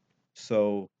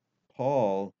 So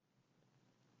Paul,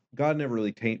 God never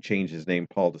really changed his name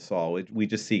Paul to Saul. We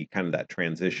just see kind of that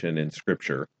transition in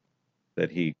Scripture that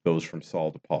he goes from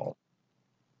Saul to Paul.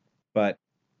 But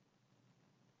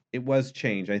it was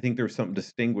changed. I think there's something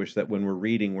distinguished that when we're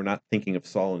reading, we're not thinking of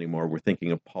Saul anymore. We're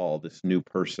thinking of Paul, this new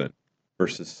person,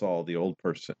 versus Saul, the old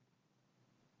person.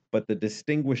 But the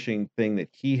distinguishing thing that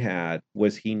he had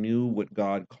was he knew what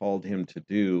God called him to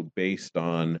do based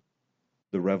on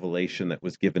the revelation that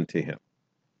was given to him.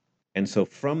 And so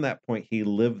from that point, he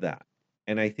lived that.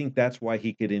 And I think that's why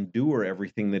he could endure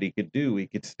everything that he could do. He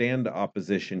could stand to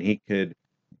opposition. He could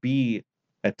be,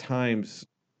 at times,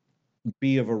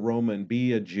 be of a Roman,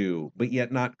 be a Jew, but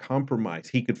yet not compromise.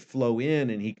 He could flow in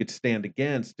and he could stand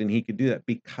against, and he could do that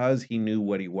because he knew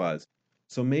what he was.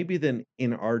 So maybe then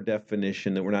in our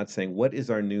definition that we're not saying what is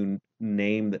our new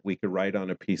name that we could write on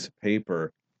a piece of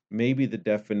paper, maybe the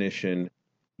definition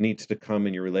needs to come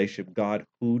in your relationship. God,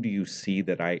 who do you see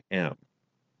that I am?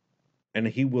 And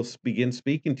he will begin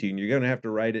speaking to you, and you're going to have to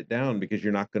write it down because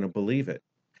you're not going to believe it.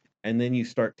 And then you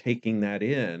start taking that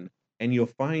in, and you'll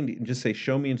find, and just say,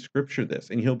 show me in Scripture this,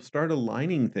 and he'll start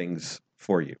aligning things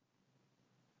for you.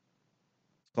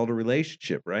 It's called a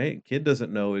relationship, right? Kid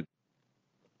doesn't know it.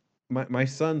 My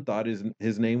son thought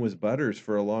his name was Butters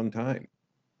for a long time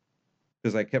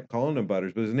because I kept calling him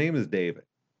Butters, but his name is David.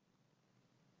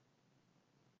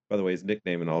 By the way, his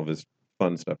nickname and all of his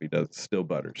fun stuff he does is still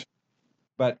Butters.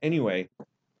 But anyway,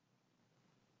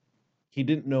 he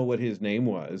didn't know what his name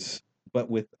was. But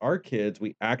with our kids,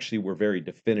 we actually were very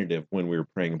definitive when we were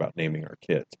praying about naming our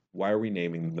kids. Why are we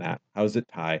naming them that? How does it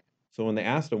tie? So when they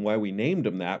asked him why we named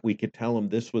him that, we could tell them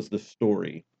this was the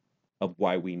story of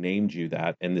why we named you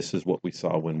that, and this is what we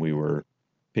saw when we were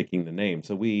picking the name.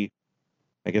 So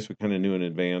I guess we kind of knew in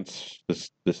advance this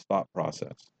thought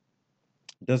process.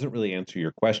 It doesn't really answer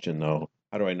your question, though.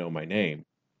 How do I know my name?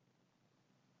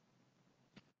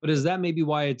 But is that maybe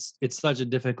why it's such a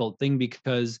difficult thing?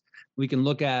 Because we can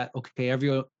look at, okay,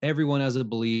 everyone as a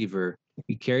believer,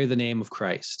 you carry the name of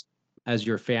Christ as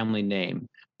your family name.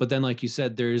 But then, like you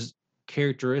said, there's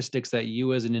characteristics that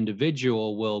you as an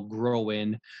individual will grow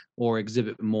in or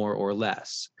exhibit more or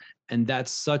less. And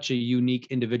that's such a unique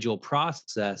individual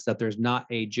process that there's not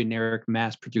a generic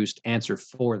mass-produced answer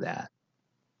for that.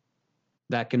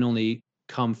 That can only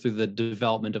come through the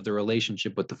development of the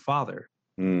relationship with the Father.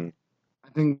 I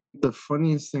think the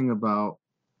funniest thing about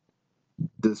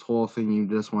this whole thing you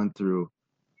just went through,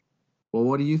 well,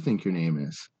 what do you think your name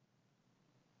is?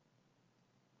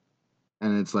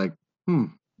 And it's like,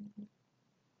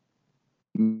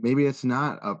 maybe it's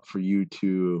not up for you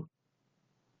to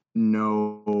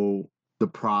know the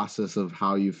process of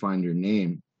how you find your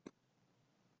name.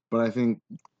 But I think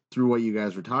through what you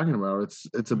guys were talking about,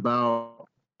 it's about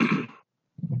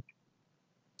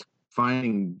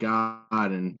finding God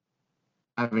and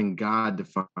having God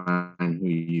define who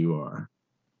you are.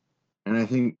 And I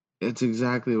think it's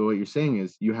exactly what you're saying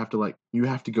is you have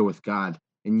to go with God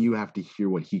and you have to hear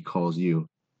what he calls you.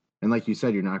 And like you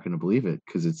said, you're not going to believe it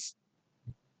because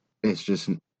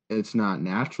it's not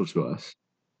natural to us.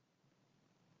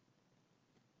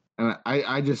 And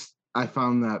I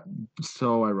found that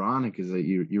so ironic is that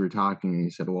you were talking and you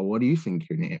said, well, what do you think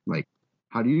your name? Like,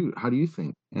 how do you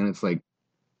think? And it's like,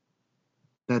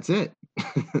 that's it.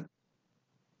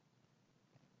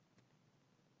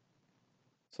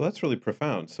 So that's really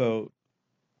profound. So,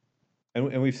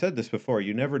 and we've said this before,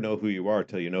 you never know who you are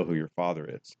till you know who your Father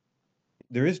is.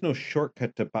 There is no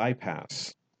shortcut to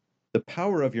bypass. The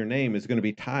power of your name is going to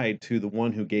be tied to the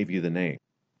one who gave you the name.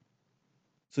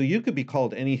 So you could be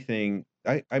called anything.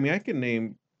 I mean, I can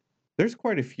name, there's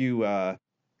quite a few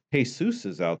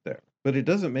Jesuses out there, but it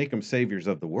doesn't make them saviors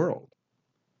of the world.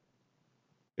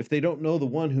 If they don't know the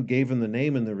one who gave them the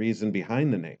name and the reason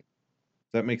behind the name.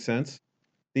 Does that make sense?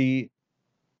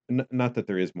 Not that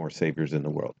there is more saviors in the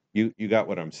world. You got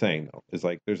what I'm saying, though. Is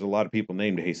like there's a lot of people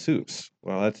named Jesus.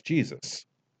 Well, that's Jesus.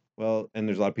 Well, and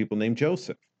there's a lot of people named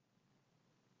Joseph.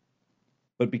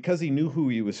 But because he knew who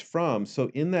he was from, so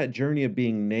in that journey of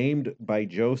being named by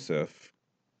Joseph,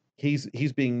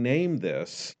 he's being named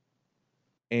this.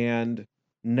 And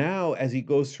now as he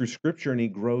goes through Scripture and he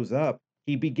grows up,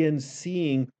 he begins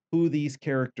seeing who these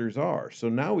characters are. So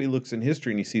now he looks in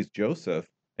history and he sees Joseph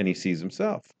and he sees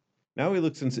himself. Now he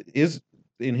looks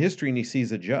in history and he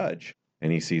sees a judge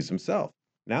and he sees himself.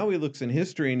 Now he looks in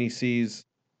history and he sees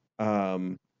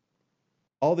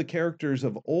all the characters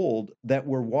of old that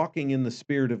were walking in the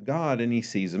Spirit of God, and he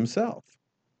sees himself.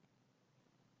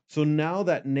 So now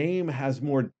that name has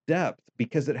more depth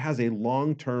because it has a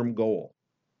long-term goal.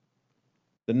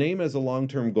 The name has a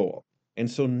long-term goal. And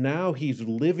so now he's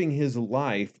living his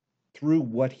life through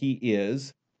what he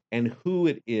is and who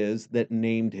it is that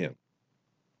named him.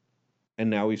 And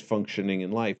now he's functioning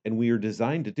in life. And we are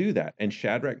designed to do that. And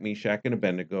Shadrach, Meshach, and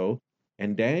Abednego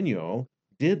and Daniel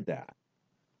did that.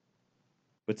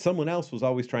 But someone else was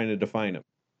always trying to define him,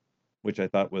 which I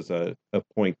thought was a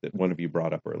point that one of you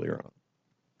brought up earlier on.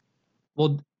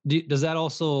 Well, does that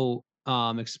also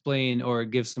explain or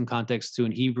give some context to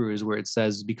in Hebrews where it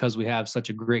says, because we have such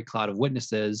a great cloud of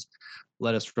witnesses,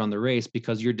 let us run the race,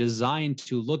 because you're designed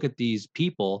to look at these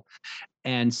people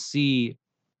and see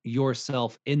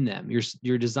yourself in them.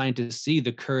 You're designed to see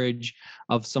the courage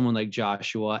of someone like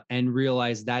Joshua and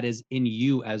realize that is in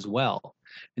you as well.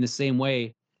 In the same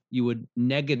way, you would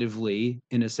negatively,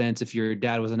 in a sense, if your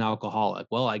dad was an alcoholic.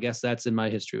 Well, I guess that's in my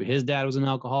history. His dad was an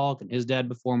alcoholic, and his dad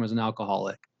before him was an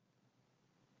alcoholic.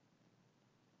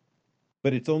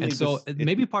 But it's only and so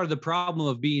maybe part of the problem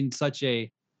of being such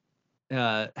a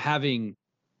having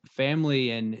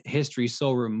family and history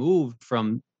so removed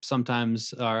from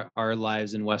sometimes our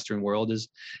lives in Western world is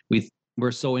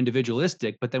we're so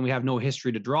individualistic, but then we have no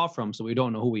history to draw from, so we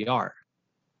don't know who we are.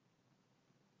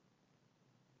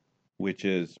 Which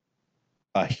is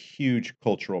a huge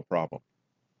cultural problem.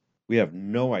 We have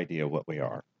no idea what we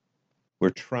are.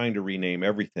 We're trying to rename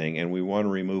everything, and we want to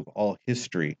remove all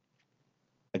history.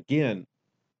 Again,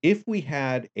 if we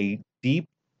had a deep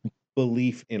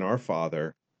belief in our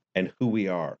Father and who we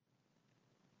are,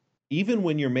 even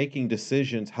when you're making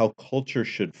decisions how culture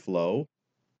should flow,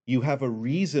 you have a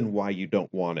reason why you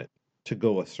don't want it to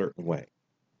go a certain way.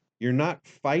 You're not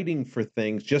fighting for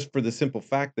things just for the simple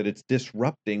fact that it's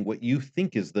disrupting what you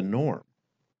think is the norm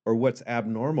or what's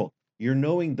abnormal. You're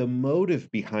knowing the motive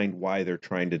behind why they're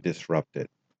trying to disrupt it.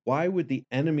 Why would the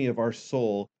enemy of our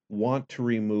soul want to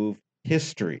remove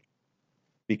history?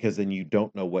 Because then you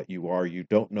don't know what you are, you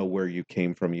don't know where you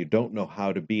came from, you don't know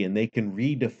how to be, and they can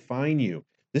redefine you.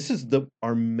 This is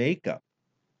our makeup,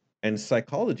 and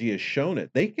psychology has shown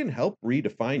it. They can help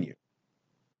redefine you.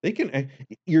 They can,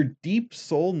 your deep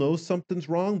soul knows something's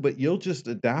wrong, but you'll just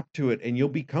adapt to it and you'll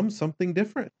become something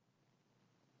different.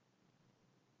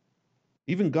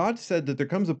 Even God said that there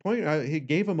comes a point, he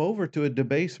gave them over to a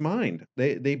debased mind.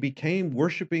 They became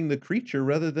worshiping the creature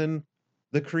rather than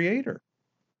the creator.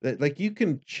 That, like, you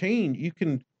can change,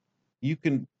 you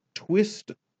can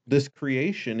twist this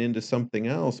creation into something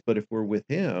else, but if we're with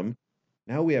him,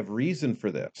 now we have reason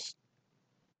for this.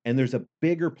 And there's a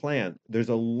bigger plan. There's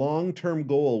a long-term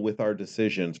goal with our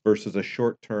decisions versus a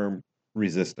short-term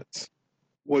resistance.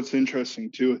 What's interesting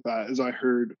too with that is I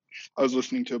was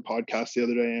listening to a podcast the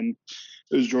other day, and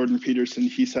it was Jordan Peterson.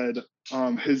 He said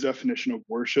his definition of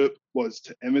worship was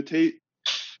to imitate.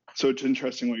 So it's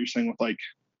interesting what you're saying with like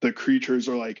the creatures,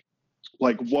 or like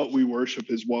what we worship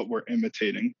is what we're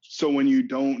imitating. So when you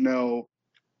don't know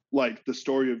like the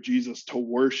story of Jesus, to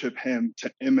worship him, to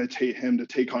imitate him, to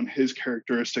take on his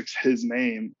characteristics, his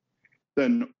name,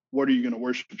 then what are you going to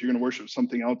worship? If you're going to worship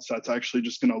something else, that's actually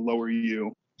just going to lower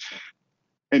you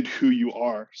and who you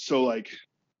are. So like,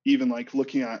 even like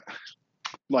looking at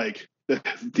like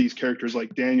these characters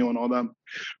like Daniel and all them,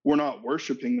 we're not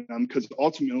worshiping them because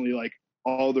ultimately like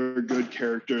all their good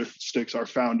characteristics are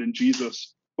found in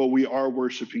Jesus, but we are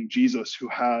worshiping Jesus, who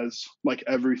has like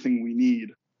everything we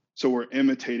need. So we're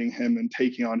imitating him and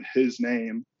taking on his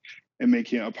name and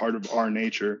making it a part of our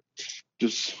nature.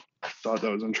 Just thought that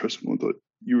was interesting with what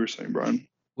you were saying, Brian.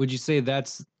 Would you say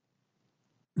that's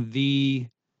the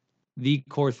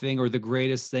core thing, or the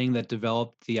greatest thing that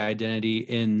developed the identity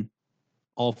in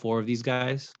all four of these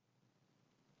guys?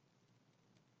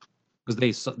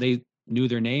 Because they knew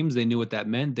their names, they knew what that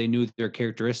meant, they knew their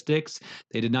characteristics.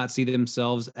 They did not see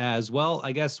themselves as, well,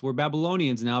 I guess we're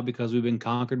Babylonians now because we've been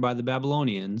conquered by the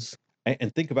Babylonians.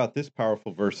 And think about this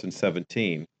powerful verse in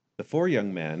 17. The four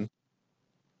young men,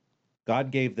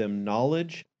 God gave them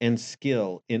knowledge and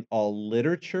skill in all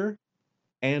literature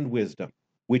and wisdom,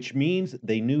 which means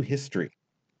they knew history,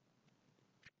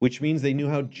 which means they knew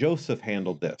how Joseph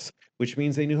handled this, which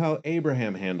means they knew how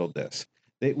Abraham handled this,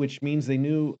 which means they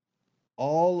knew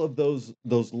all of those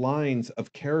lines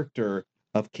of character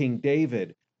of King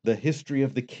David, the history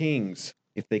of the kings.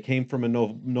 If they came from a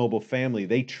noble family,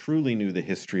 they truly knew the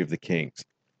history of the kings.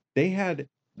 They had,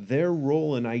 their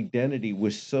role and identity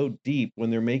was so deep when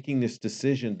they're making this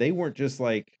decision. They weren't just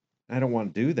like, I don't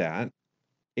want to do that.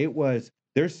 It was,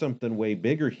 there's something way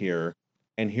bigger here,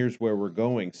 and here's where we're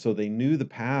going. So they knew the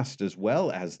past as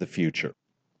well as the future,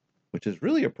 which is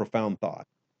really a profound thought.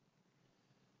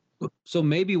 So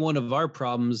maybe one of our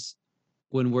problems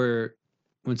when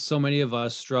so many of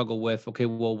us struggle with, okay,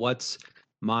 well, what's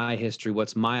my history?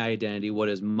 What's my identity? What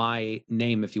is my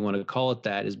name, if you want to call it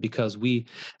that, is because we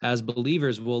as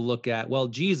believers will look at, well,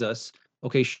 Jesus,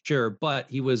 okay, sure, but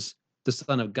he was the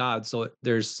Son of God. So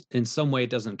there's, in some way,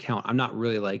 it doesn't count. I'm not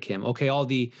really like him. Okay, all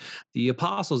the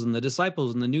apostles and the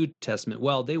disciples in the New Testament,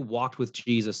 well, they walked with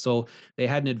Jesus. So they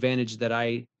had an advantage that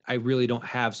I really don't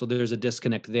have. So there's a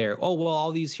disconnect there. Oh, well,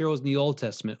 all these heroes in the Old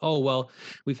Testament. Oh, well,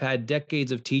 we've had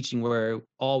decades of teaching where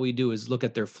all we do is look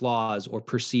at their flaws or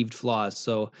perceived flaws.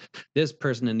 So this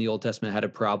person in the Old Testament had a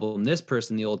problem. This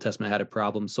person in the Old Testament had a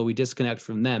problem. So we disconnect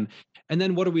from them. And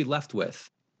then what are we left with?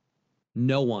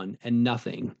 No one and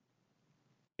nothing.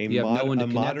 You have no one to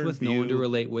connect with, no one to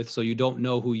relate with, so you don't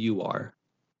know who you are.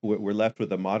 We're left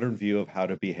with a modern view of how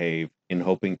to behave in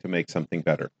hoping to make something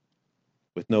better,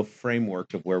 with no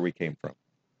framework of where we came from.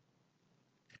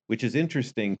 Which is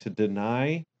interesting. To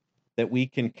deny that we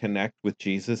can connect with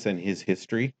Jesus and his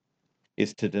history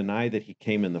is to deny that he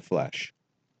came in the flesh,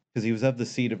 because he was of the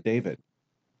seed of David.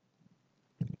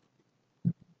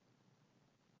 And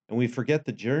we forget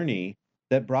the journey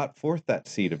that brought forth that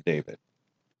seed of David.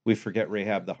 We forget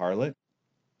Rahab the harlot,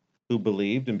 who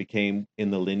believed and became in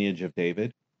the lineage of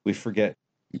David. We forget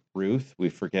Ruth. We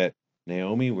forget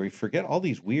Naomi. We forget all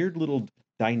these weird little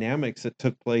dynamics that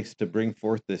took place to bring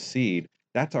forth this seed.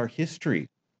 That's our history.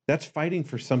 That's fighting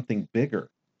for something bigger.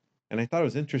 And I thought it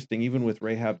was interesting, even with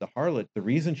Rahab the harlot, the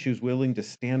reason she was willing to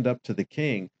stand up to the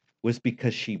king was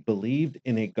because she believed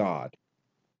in a God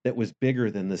that was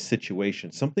bigger than the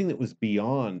situation, something that was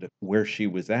beyond where she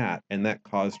was at, and that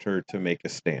caused her to make a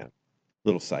stand.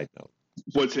 Little side note.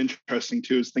 What's interesting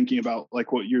too is thinking about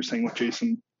like what you're saying with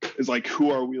Jason is like, who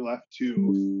are we left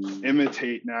to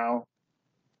imitate now?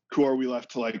 Who are we left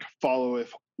to like follow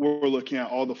if we're looking at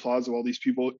all the flaws of all these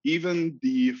people? Even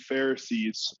the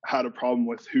Pharisees had a problem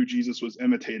with who Jesus was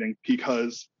imitating,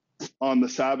 because on the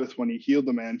Sabbath, when he healed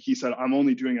the man, he said, I'm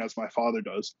only doing as my Father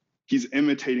does. He's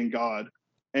imitating God.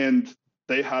 And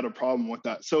they had a problem with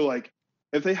that. So like,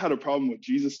 if they had a problem with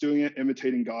Jesus doing it,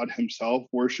 imitating God himself,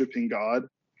 worshiping God,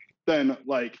 then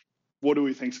like, what do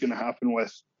we think is going to happen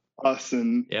with us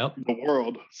and the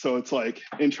world? So it's like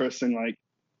interesting, like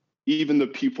even the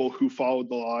people who followed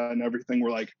the law and everything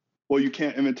were like, well, you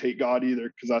can't imitate God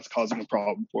either, because that's causing a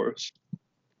problem for us.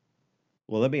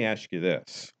 Well, let me ask you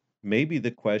this. Maybe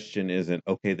the question isn't,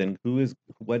 okay, then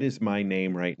what is my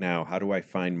name right now? How do I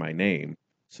find my name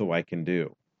so I can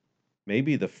do?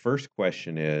 Maybe the first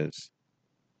question is,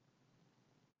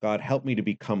 God, help me to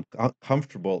become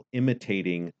comfortable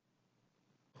imitating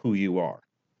who you are,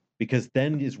 because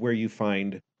then is where you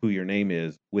find who your name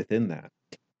is within that.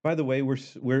 By the way,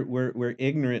 we're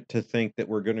ignorant to think that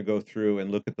we're going to go through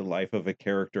and look at the life of a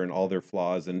character and all their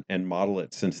flaws and model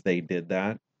it since they did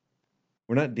that.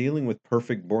 We're not dealing with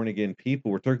perfect born again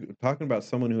people. We're talking about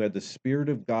someone who had the Spirit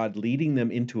of God leading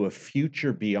them into a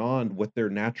future beyond what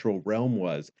their natural realm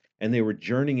was. And they were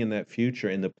journeying in that future,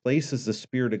 and the places the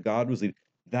Spirit of God was leading.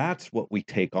 That's what we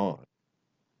take on.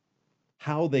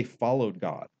 How they followed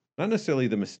God. Not necessarily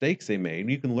the mistakes they made.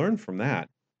 You can learn from that,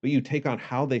 but you take on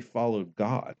how they followed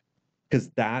God,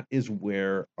 because that is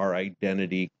where our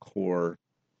identity core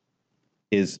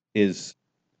is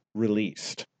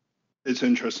released. It's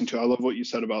interesting too. I love what you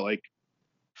said about like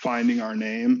finding our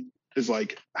name is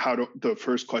like, the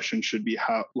first question should be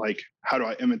how do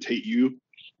I imitate you?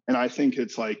 And I think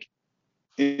it's like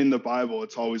in the Bible,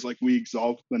 it's always like we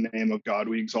exalt the name of God,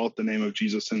 we exalt the name of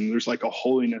Jesus, and there's like a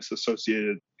holiness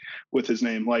associated with his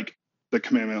name, like the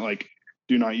commandment, like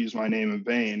do not use my name in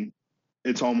vain.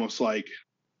 It's almost like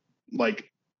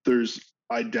there's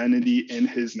identity in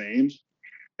his name.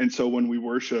 And so when we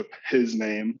worship his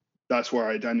name, that's where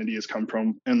our identity has come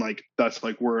from. And like, that's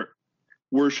like, we're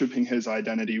worshiping his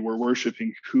identity. We're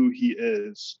worshiping who he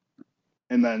is.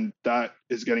 And then that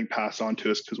is getting passed on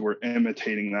to us because we're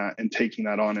imitating that and taking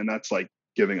that on. And that's like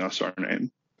giving us our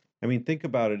name. I mean, think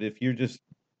about it. If you're just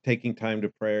taking time to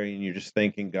pray and you're just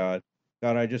thanking God,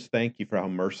 God, I just thank you for how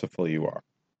merciful you are.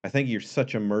 I think you're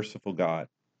such a merciful God.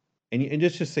 And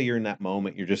just say you're in that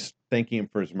moment, you're just thanking him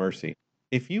for his mercy.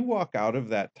 If you walk out of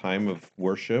that time of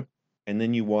worship and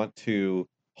then you want to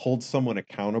hold someone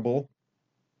accountable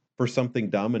for something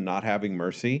dumb and not having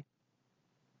mercy,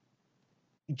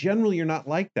 generally you're not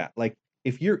like that. Like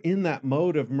if you're in that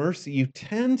mode of mercy, you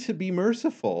tend to be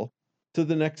merciful to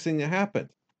the next thing that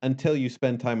happens until you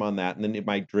spend time on that, and then it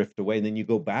might drift away. And then you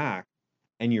go back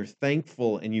and you're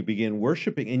thankful and you begin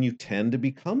worshiping, and you tend to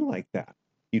become like that.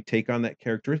 You take on that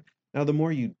character. Now, the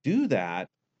more you do that,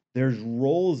 there's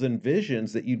roles and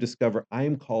visions that you discover,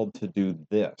 I'm called to do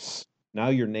this. Now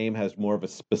your name has more of a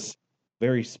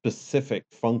very specific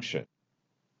function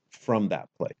from that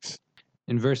place.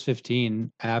 In verse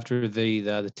 15, after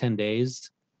the 10 days,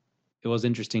 it was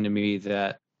interesting to me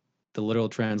that the literal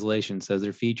translation says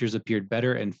their features appeared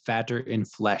better and fatter in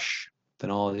flesh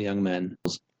than all the young men.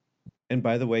 And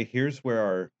by the way, here's where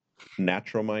our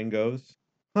natural mind goes.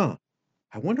 I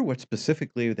wonder what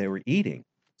specifically they were eating.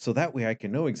 So that way I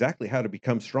can know exactly how to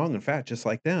become strong and fat just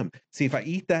like them. See, if I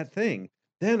eat that thing,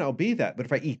 then I'll be that. But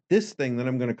if I eat this thing, then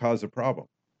I'm going to cause a problem.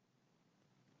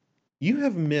 You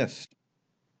have missed.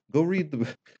 Go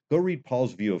read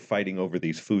Paul's view of fighting over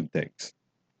these food things.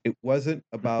 It wasn't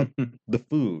about the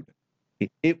food.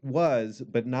 It was,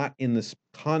 but not in this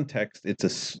context. It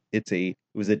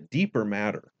was a deeper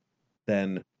matter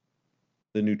than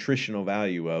the nutritional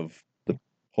value of the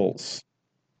pulse.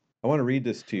 I want to read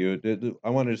this to you. I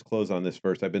want to just close on this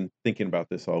verse. I've been thinking about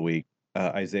this all week.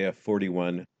 Isaiah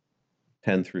 41,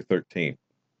 10 through 13.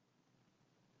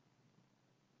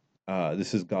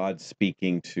 This is God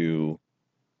speaking to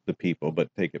the people, but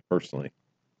take it personally.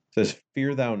 It says,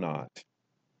 "Fear thou not,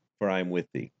 for I am with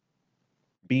thee.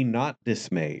 Be not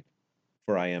dismayed,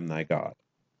 for I am thy God.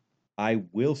 I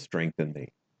will strengthen thee.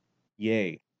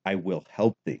 Yea, I will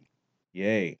help thee.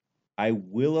 Yea, I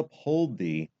will uphold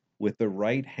thee with the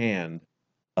right hand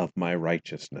of my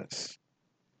righteousness."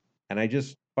 And I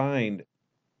just find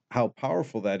how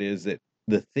powerful that is, that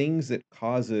the things that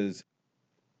causes,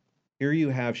 here you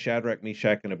have Shadrach,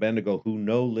 Meshach, and Abednego who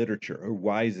know literature, are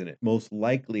wise in it, most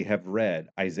likely have read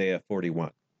Isaiah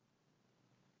 41.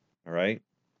 All right?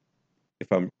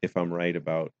 If I'm right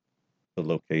about the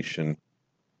location.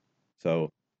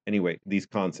 So anyway, these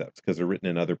concepts, because they're written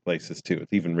in other places too.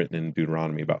 It's even written in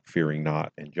Deuteronomy about fearing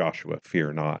not, and Joshua,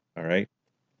 fear not. All right?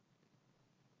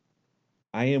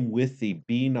 I am with thee,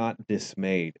 be not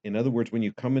dismayed. In other words, when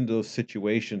you come into those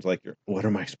situations like what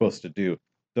am I supposed to do?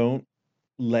 Don't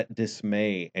let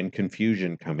dismay and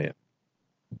confusion come in.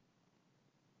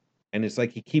 And it's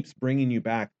like he keeps bringing you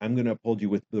back. I'm going to uphold you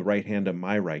with the right hand of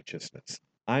my righteousness.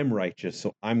 I'm righteous,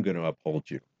 so I'm going to uphold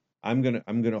you. I'm going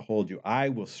to hold you. I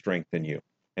will strengthen you.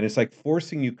 And it's like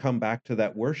forcing you come back to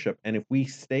that worship. And if we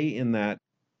stay in that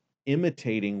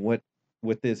imitating what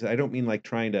this, I don't mean like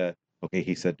trying to, okay,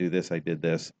 he said do this, I did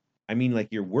this. I mean like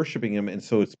you're worshiping him, and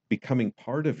so it's becoming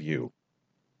part of you.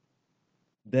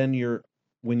 Then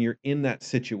when you're in that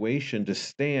situation to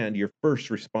stand, your first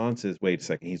response is, wait a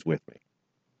second, he's with me.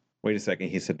 Wait a second,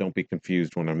 he said, don't be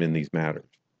confused when I'm in these matters.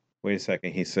 Wait a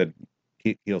second, he said,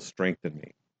 he'll strengthen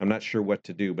me. I'm not sure what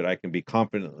to do, but I can be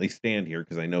confidently stand here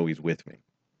because I know he's with me.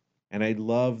 And I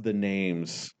love the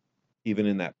names, even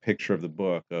in that picture of the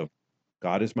book, of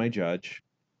God is my judge,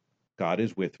 God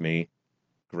is with me,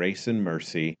 grace and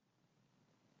mercy,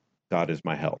 God is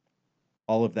my help.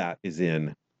 All of that is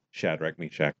in Shadrach,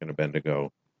 Meshach, and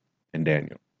Abednego and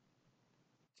Daniel.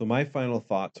 So my final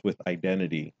thoughts with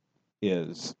identity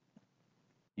is,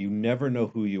 you never know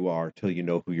who you are till you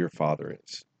know who your Father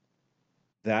is.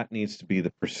 That needs to be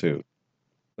the pursuit.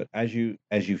 But as you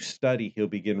study, he'll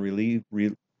begin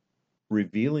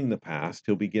revealing the past.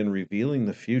 He'll begin revealing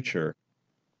the future.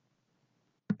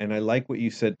 And I like what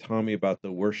you said, Tommy, about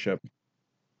the worship.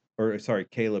 Or sorry,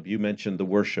 Caleb, you mentioned the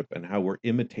worship and how we're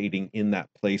imitating in that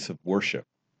place of worship.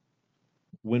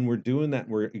 When we're doing that,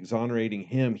 we're exonerating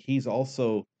him. He's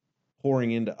also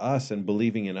pouring into us and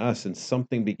believing in us, and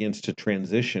something begins to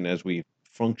transition as we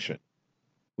function,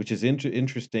 which is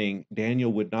interesting.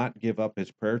 Daniel would not give up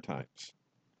his prayer times.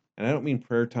 And I don't mean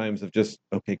prayer times of just,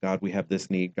 okay, God, we have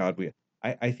this need. God,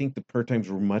 I think the prayer times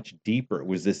were much deeper. It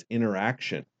was this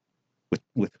interaction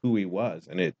with who he was,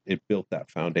 and it built that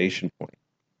foundation point.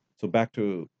 So back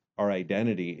to our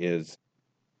identity is,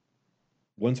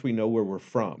 once we know where we're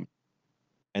from,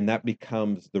 and that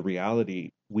becomes the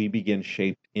reality, we begin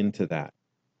shaped into that.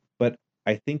 But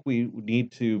I think we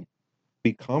need to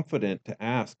be confident to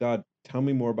ask God, tell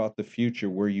me more about the future,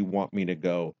 where you want me to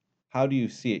go. How do you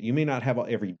see it? You may not have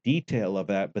every detail of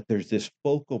that, but there's this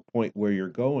focal point where you're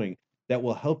going that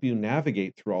will help you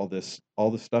navigate through all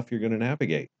the stuff you're going to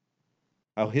navigate,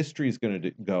 how history is going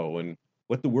to go, and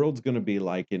what the world's going to be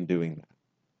like in doing that.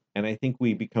 And I think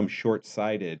we become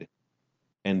short-sighted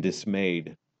and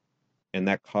dismayed, and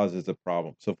that causes a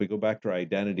problem. So if we go back to our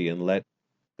identity and let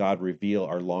God reveal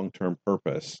our long-term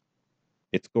purpose,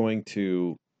 it's going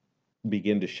to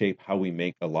begin to shape how we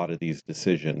make a lot of these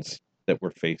decisions that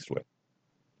we're faced with.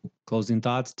 Closing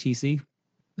thoughts, TC?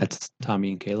 That's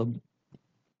Tommy and Caleb.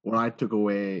 What I took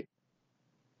away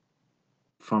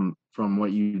from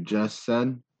what you just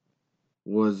said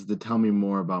was the tell me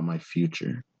more about my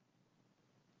future.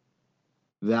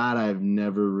 that I've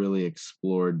never really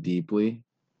explored deeply.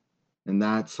 And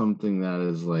that's something that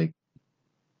is like,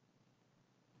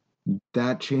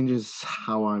 that changes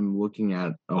how I'm looking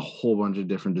at a whole bunch of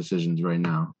different decisions right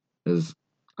now as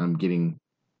I'm getting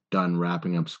done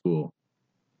wrapping up school.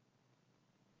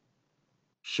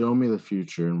 Show me the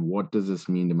future, and what does this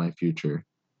mean to my future?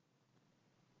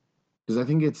 Because I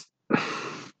think it's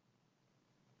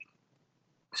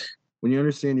when you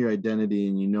understand your identity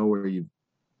and you know where you've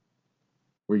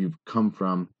come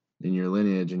from in your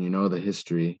lineage and you know the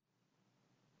history,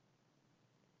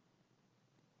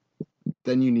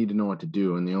 then you need to know what to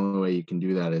do. And the only way you can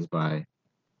do that is by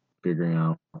figuring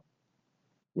out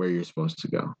where you're supposed to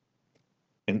go.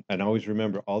 And always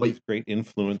remember, all these great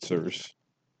influencers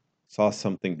saw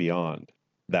something beyond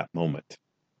that moment.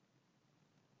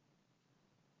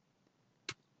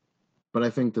 But I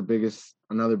think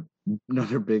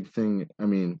another big thing, I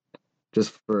mean,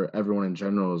 just for everyone in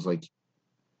general, is like,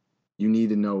 you need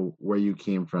to know where you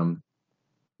came from.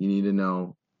 You need to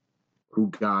know who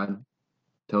God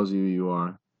tells you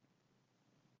are.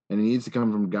 And it needs to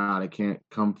come from God. It can't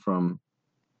come from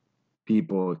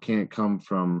people. It can't come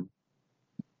from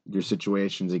your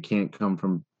situations. It can't come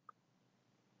from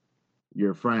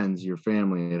your friends, your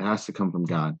family. It has to come from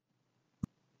God.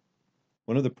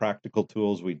 One of the practical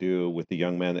tools we do with the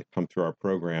young men that come through our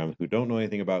program who don't know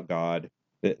anything about God,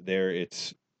 they're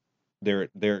at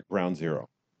ground zero,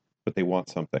 but they want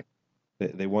something.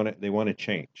 They want to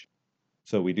change.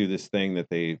 So we do this thing that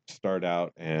they start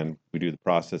out, and we do the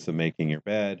process of making your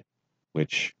bed,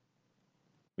 which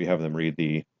we have them read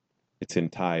it's in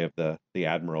Thai of the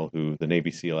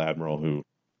Navy SEAL admiral who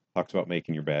talks about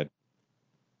making your bed.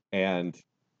 And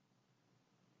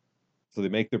so they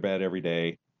make their bed every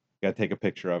day. Got to take a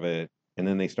picture of it. And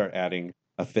then they start adding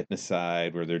a fitness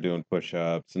side where they're doing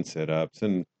push-ups and sit-ups,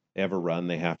 and they have a run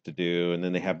they have to do. And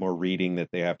then they have more reading that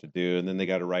they have to do. And then they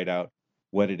got to write out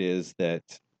what it is that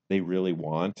they really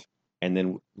want. And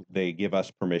then they give us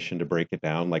permission to break it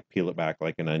down, like peel it back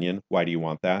like an onion. Why do you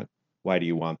want that? Why do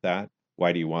you want that?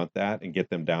 Why do you want that? And get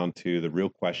them down to the real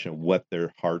question of what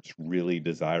their heart's really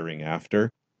desiring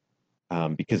after.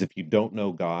 Because if you don't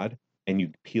know God and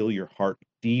you peel your heart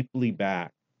deeply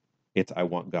back, it's, I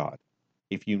want God.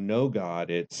 If you know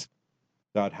God, it's,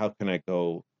 God, how can I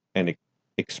go and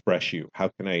express you? How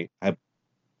can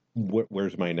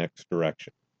where's my next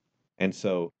direction? And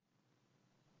so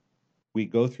we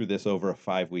go through this over a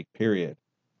 5-week period.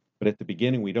 But at the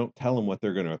beginning, we don't tell them what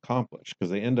they're going to accomplish, because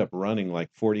they end up running like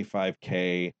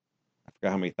 45K. I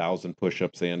forgot how many thousand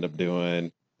push-ups they end up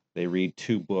doing. They read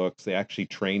 2 books. They actually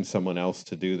train someone else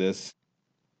to do this.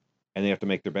 And they have to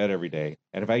make their bed every day.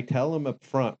 And if I tell them up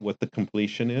front what the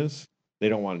completion is, they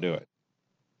don't want to do it.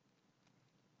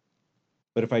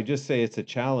 But if I just say it's a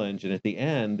challenge, and at the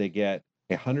end they get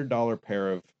a $100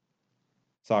 pair of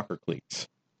soccer cleats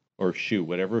or shoe,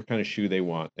 whatever kind of shoe they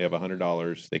want, they have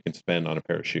 $100 they can spend on a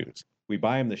pair of shoes. We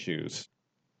buy them the shoes,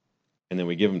 and then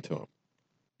we give them to them.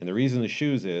 And the reason the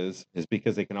shoes is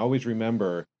because they can always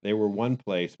remember they were one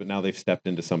place, but now they've stepped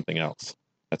into something else.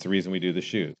 That's the reason we do the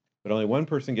shoes. But only one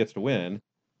person gets to win,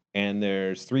 and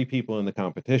there's 3 people in the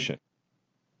competition.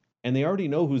 And they already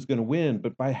know who's going to win,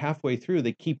 but by halfway through,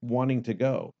 they keep wanting to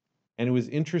go. And it was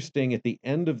interesting at the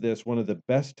end of this, one of the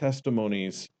best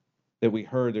testimonies that we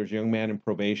heard, there's a young man in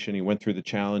probation. He went through the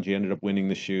challenge. He ended up winning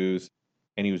the shoes.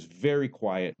 And he was very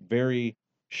quiet, very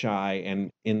shy. And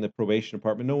in the probation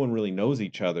department, no one really knows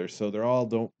each other. So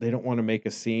they don't want to make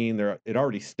a scene. It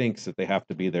already stinks that they have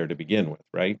to be there to begin with,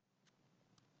 right?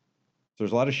 So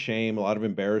there's a lot of shame, a lot of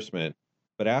embarrassment.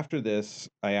 But after this,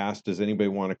 I asked, does anybody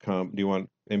want to come?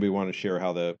 Anybody want to share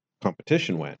how the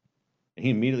competition went? And he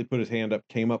immediately put his hand up,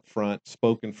 came up front,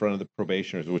 spoke in front of the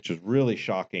probationers, which was really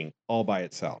shocking all by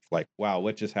itself. Like, wow,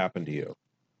 what just happened to you?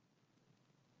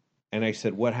 And I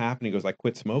said, what happened? He goes, I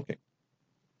quit smoking.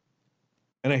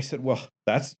 And I said, well,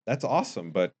 that's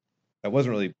awesome, but that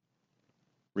wasn't really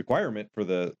requirement for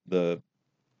the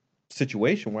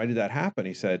situation. Why did that happen?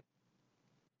 He said,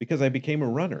 because I became a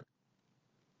runner.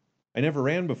 I never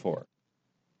ran before.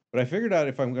 But I figured out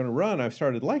if I'm going to run, I've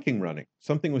started liking running.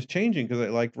 Something was changing because I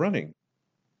liked running.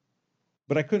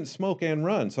 But I couldn't smoke and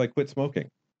run, so I quit smoking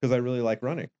because I really like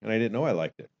running, and I didn't know I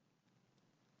liked it.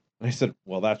 And I said,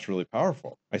 well, that's really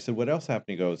powerful. I said, what else happened?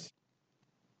 He goes,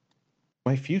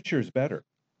 my future is better.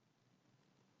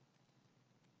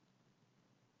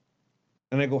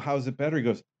 And I go, how's it better? He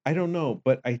goes, I don't know,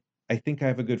 but I think I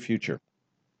have a good future.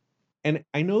 And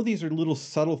I know these are little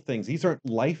subtle things. These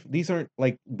aren't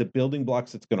like the building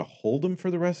blocks that's going to hold him for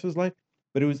the rest of his life.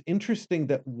 But it was interesting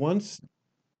that once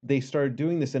they started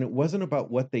doing this, and it wasn't about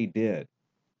what they did.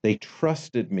 They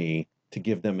trusted me to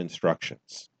give them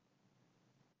instructions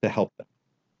to help them.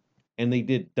 And they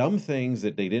did dumb things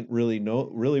that they didn't really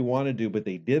want to do, but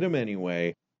they did them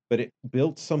anyway. But it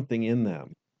built something in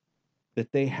them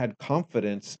that they had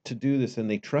confidence to do this, and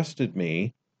they trusted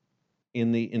me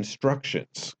in the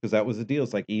instructions, because that was the deal.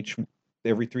 It's like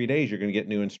every 3 days you're going to get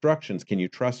new instructions. Can you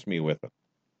trust me with them?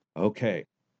 Okay.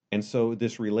 And so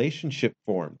this relationship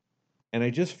formed. And I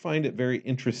just find it very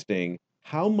interesting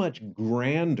how much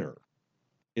grander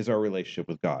is our relationship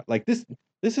with God. Like this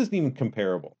isn't even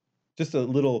comparable. Just a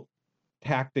little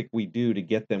tactic we do to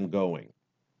get them going.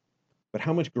 But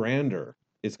how much grander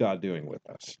is God doing with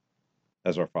us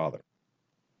as our Father?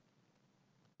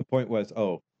 The point was,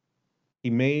 he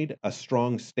made a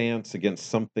strong stance against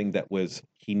something that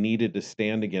he needed to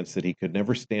stand against, that he could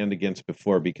never stand against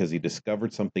before, because he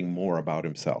discovered something more about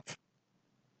himself.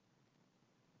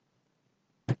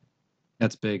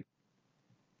 That's big.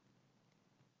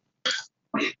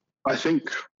 I think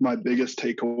my biggest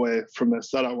takeaway from this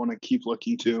that I want to keep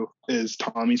looking to is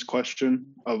Tommy's question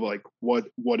of like, what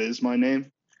is my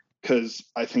name? Because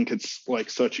I think it's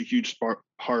like such a huge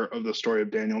part of the story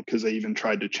of Daniel, because they even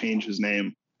tried to change his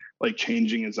name, like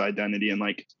changing his identity, and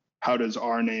like, how does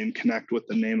our name connect with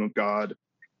the name of God?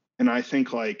 And I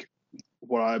think like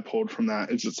what I pulled from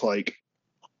that is it's like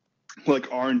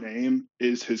our name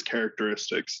is his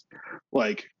characteristics.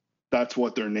 Like that's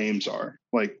what their names are.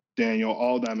 Like Daniel,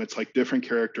 all of them, it's like different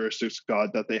characteristics of God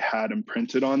that they had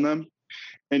imprinted on them.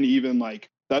 And even like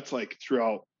that's like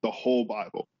throughout the whole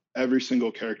Bible, every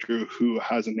single character who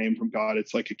has a name from God,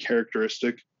 it's like a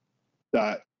characteristic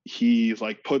that he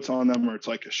like puts on them, or it's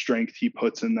like a strength he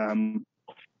puts in them.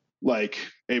 Like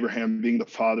Abraham being the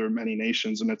father of many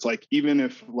nations. And it's like, even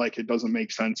if like it doesn't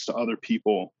make sense to other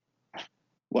people,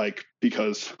 like,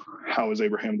 because how is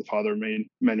Abraham the father of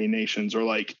many nations? Or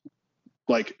like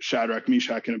Shadrach,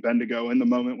 Meshach, and Abednego, in the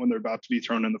moment when they're about to be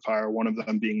thrown in the fire, one of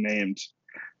them being named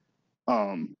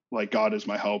like God is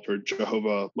my helper,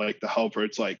 Jehovah, like the helper.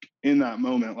 It's like in that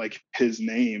moment, like his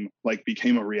name like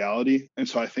became a reality. And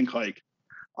so I think like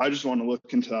I just want to look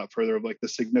into that further, of like the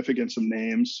significance of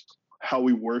names, how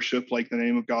we worship like the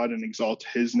name of God and exalt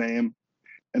his name.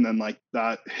 And then like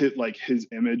that like his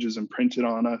image is imprinted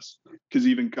on us, because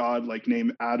even God like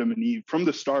named Adam and Eve from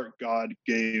the start. God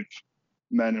gave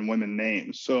men and women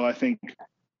names. So I think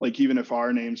like even if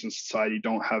our names in society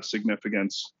don't have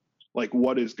significance, like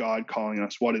what is God calling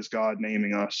us? What is God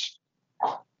naming us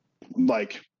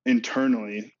like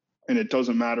internally? And it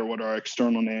doesn't matter what our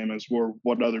external name is or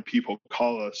what other people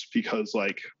call us, because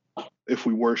like if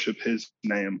we worship his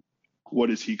name, what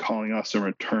is he calling us in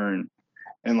return?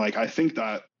 And like I think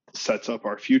that sets up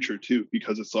our future too,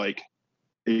 because it's like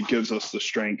it gives us the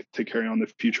strength to carry on the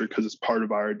future, because it's part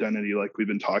of our identity, like we've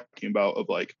been talking about, of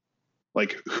like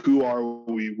who are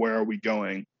we, where are we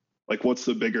going, like what's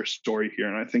the bigger story here?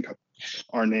 And I think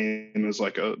our name is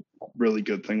like a really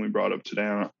good thing we brought up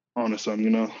today. Honestly, I'm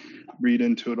gonna read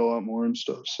into it a lot more and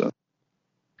stuff. So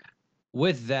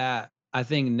With that, I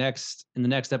think in the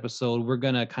next episode, we're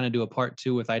gonna kind of do a part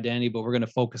 2 with identity, but we're gonna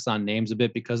focus on names a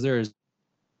bit, because there's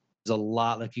a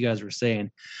lot, like you guys were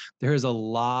saying, there's a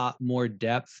lot more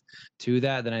depth to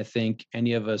that than I think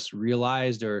any of us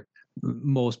realized, or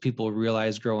most people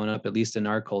realize growing up, at least in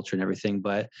our culture and everything.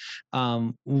 But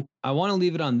I want to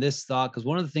leave it on this thought, because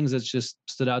one of the things that's just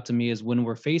stood out to me is when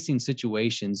we're facing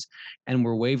situations and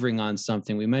we're wavering on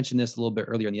something. We mentioned this a little bit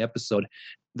earlier in the episode.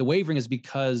 The wavering is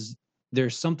because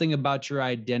there's something about your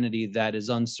identity that is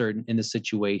uncertain in the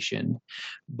situation.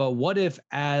 But what if,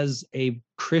 as a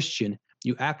Christian,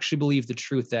 you actually believe the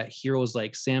truth that heroes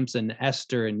like Samson,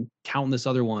 Esther, and countless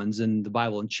other ones in the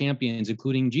Bible, and champions,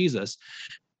 including Jesus,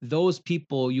 those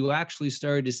people, you actually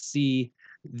started to see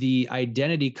the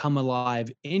identity come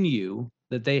alive in you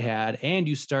that they had, and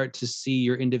you start to see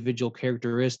your individual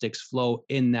characteristics flow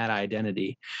in that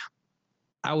identity.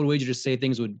 I would wager to say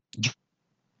things would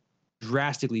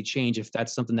drastically change if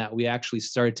that's something that we actually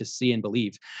started to see and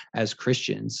believe as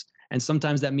Christians. And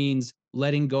sometimes that means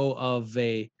letting go of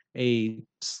a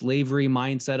slavery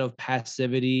mindset of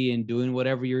passivity and doing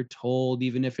whatever you're told,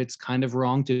 even if it's kind of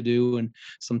wrong to do. And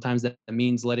sometimes that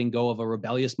means letting go of a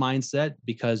rebellious mindset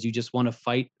because you just want to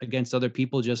fight against other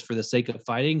people just for the sake of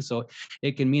fighting. So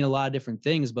it can mean a lot of different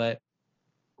things, but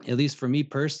at least for me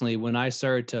personally, when I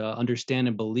started to understand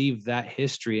and believe that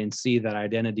history and see that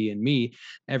identity in me,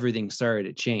 everything started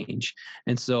to change.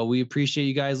 And so we appreciate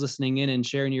you guys listening in and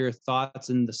sharing your thoughts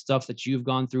and the stuff that you've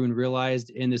gone through and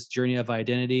realized in this journey of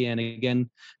identity. And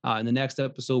again, in the next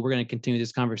episode, we're going to continue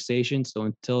this conversation. So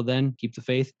until then, keep the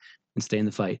faith and stay in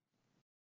the fight.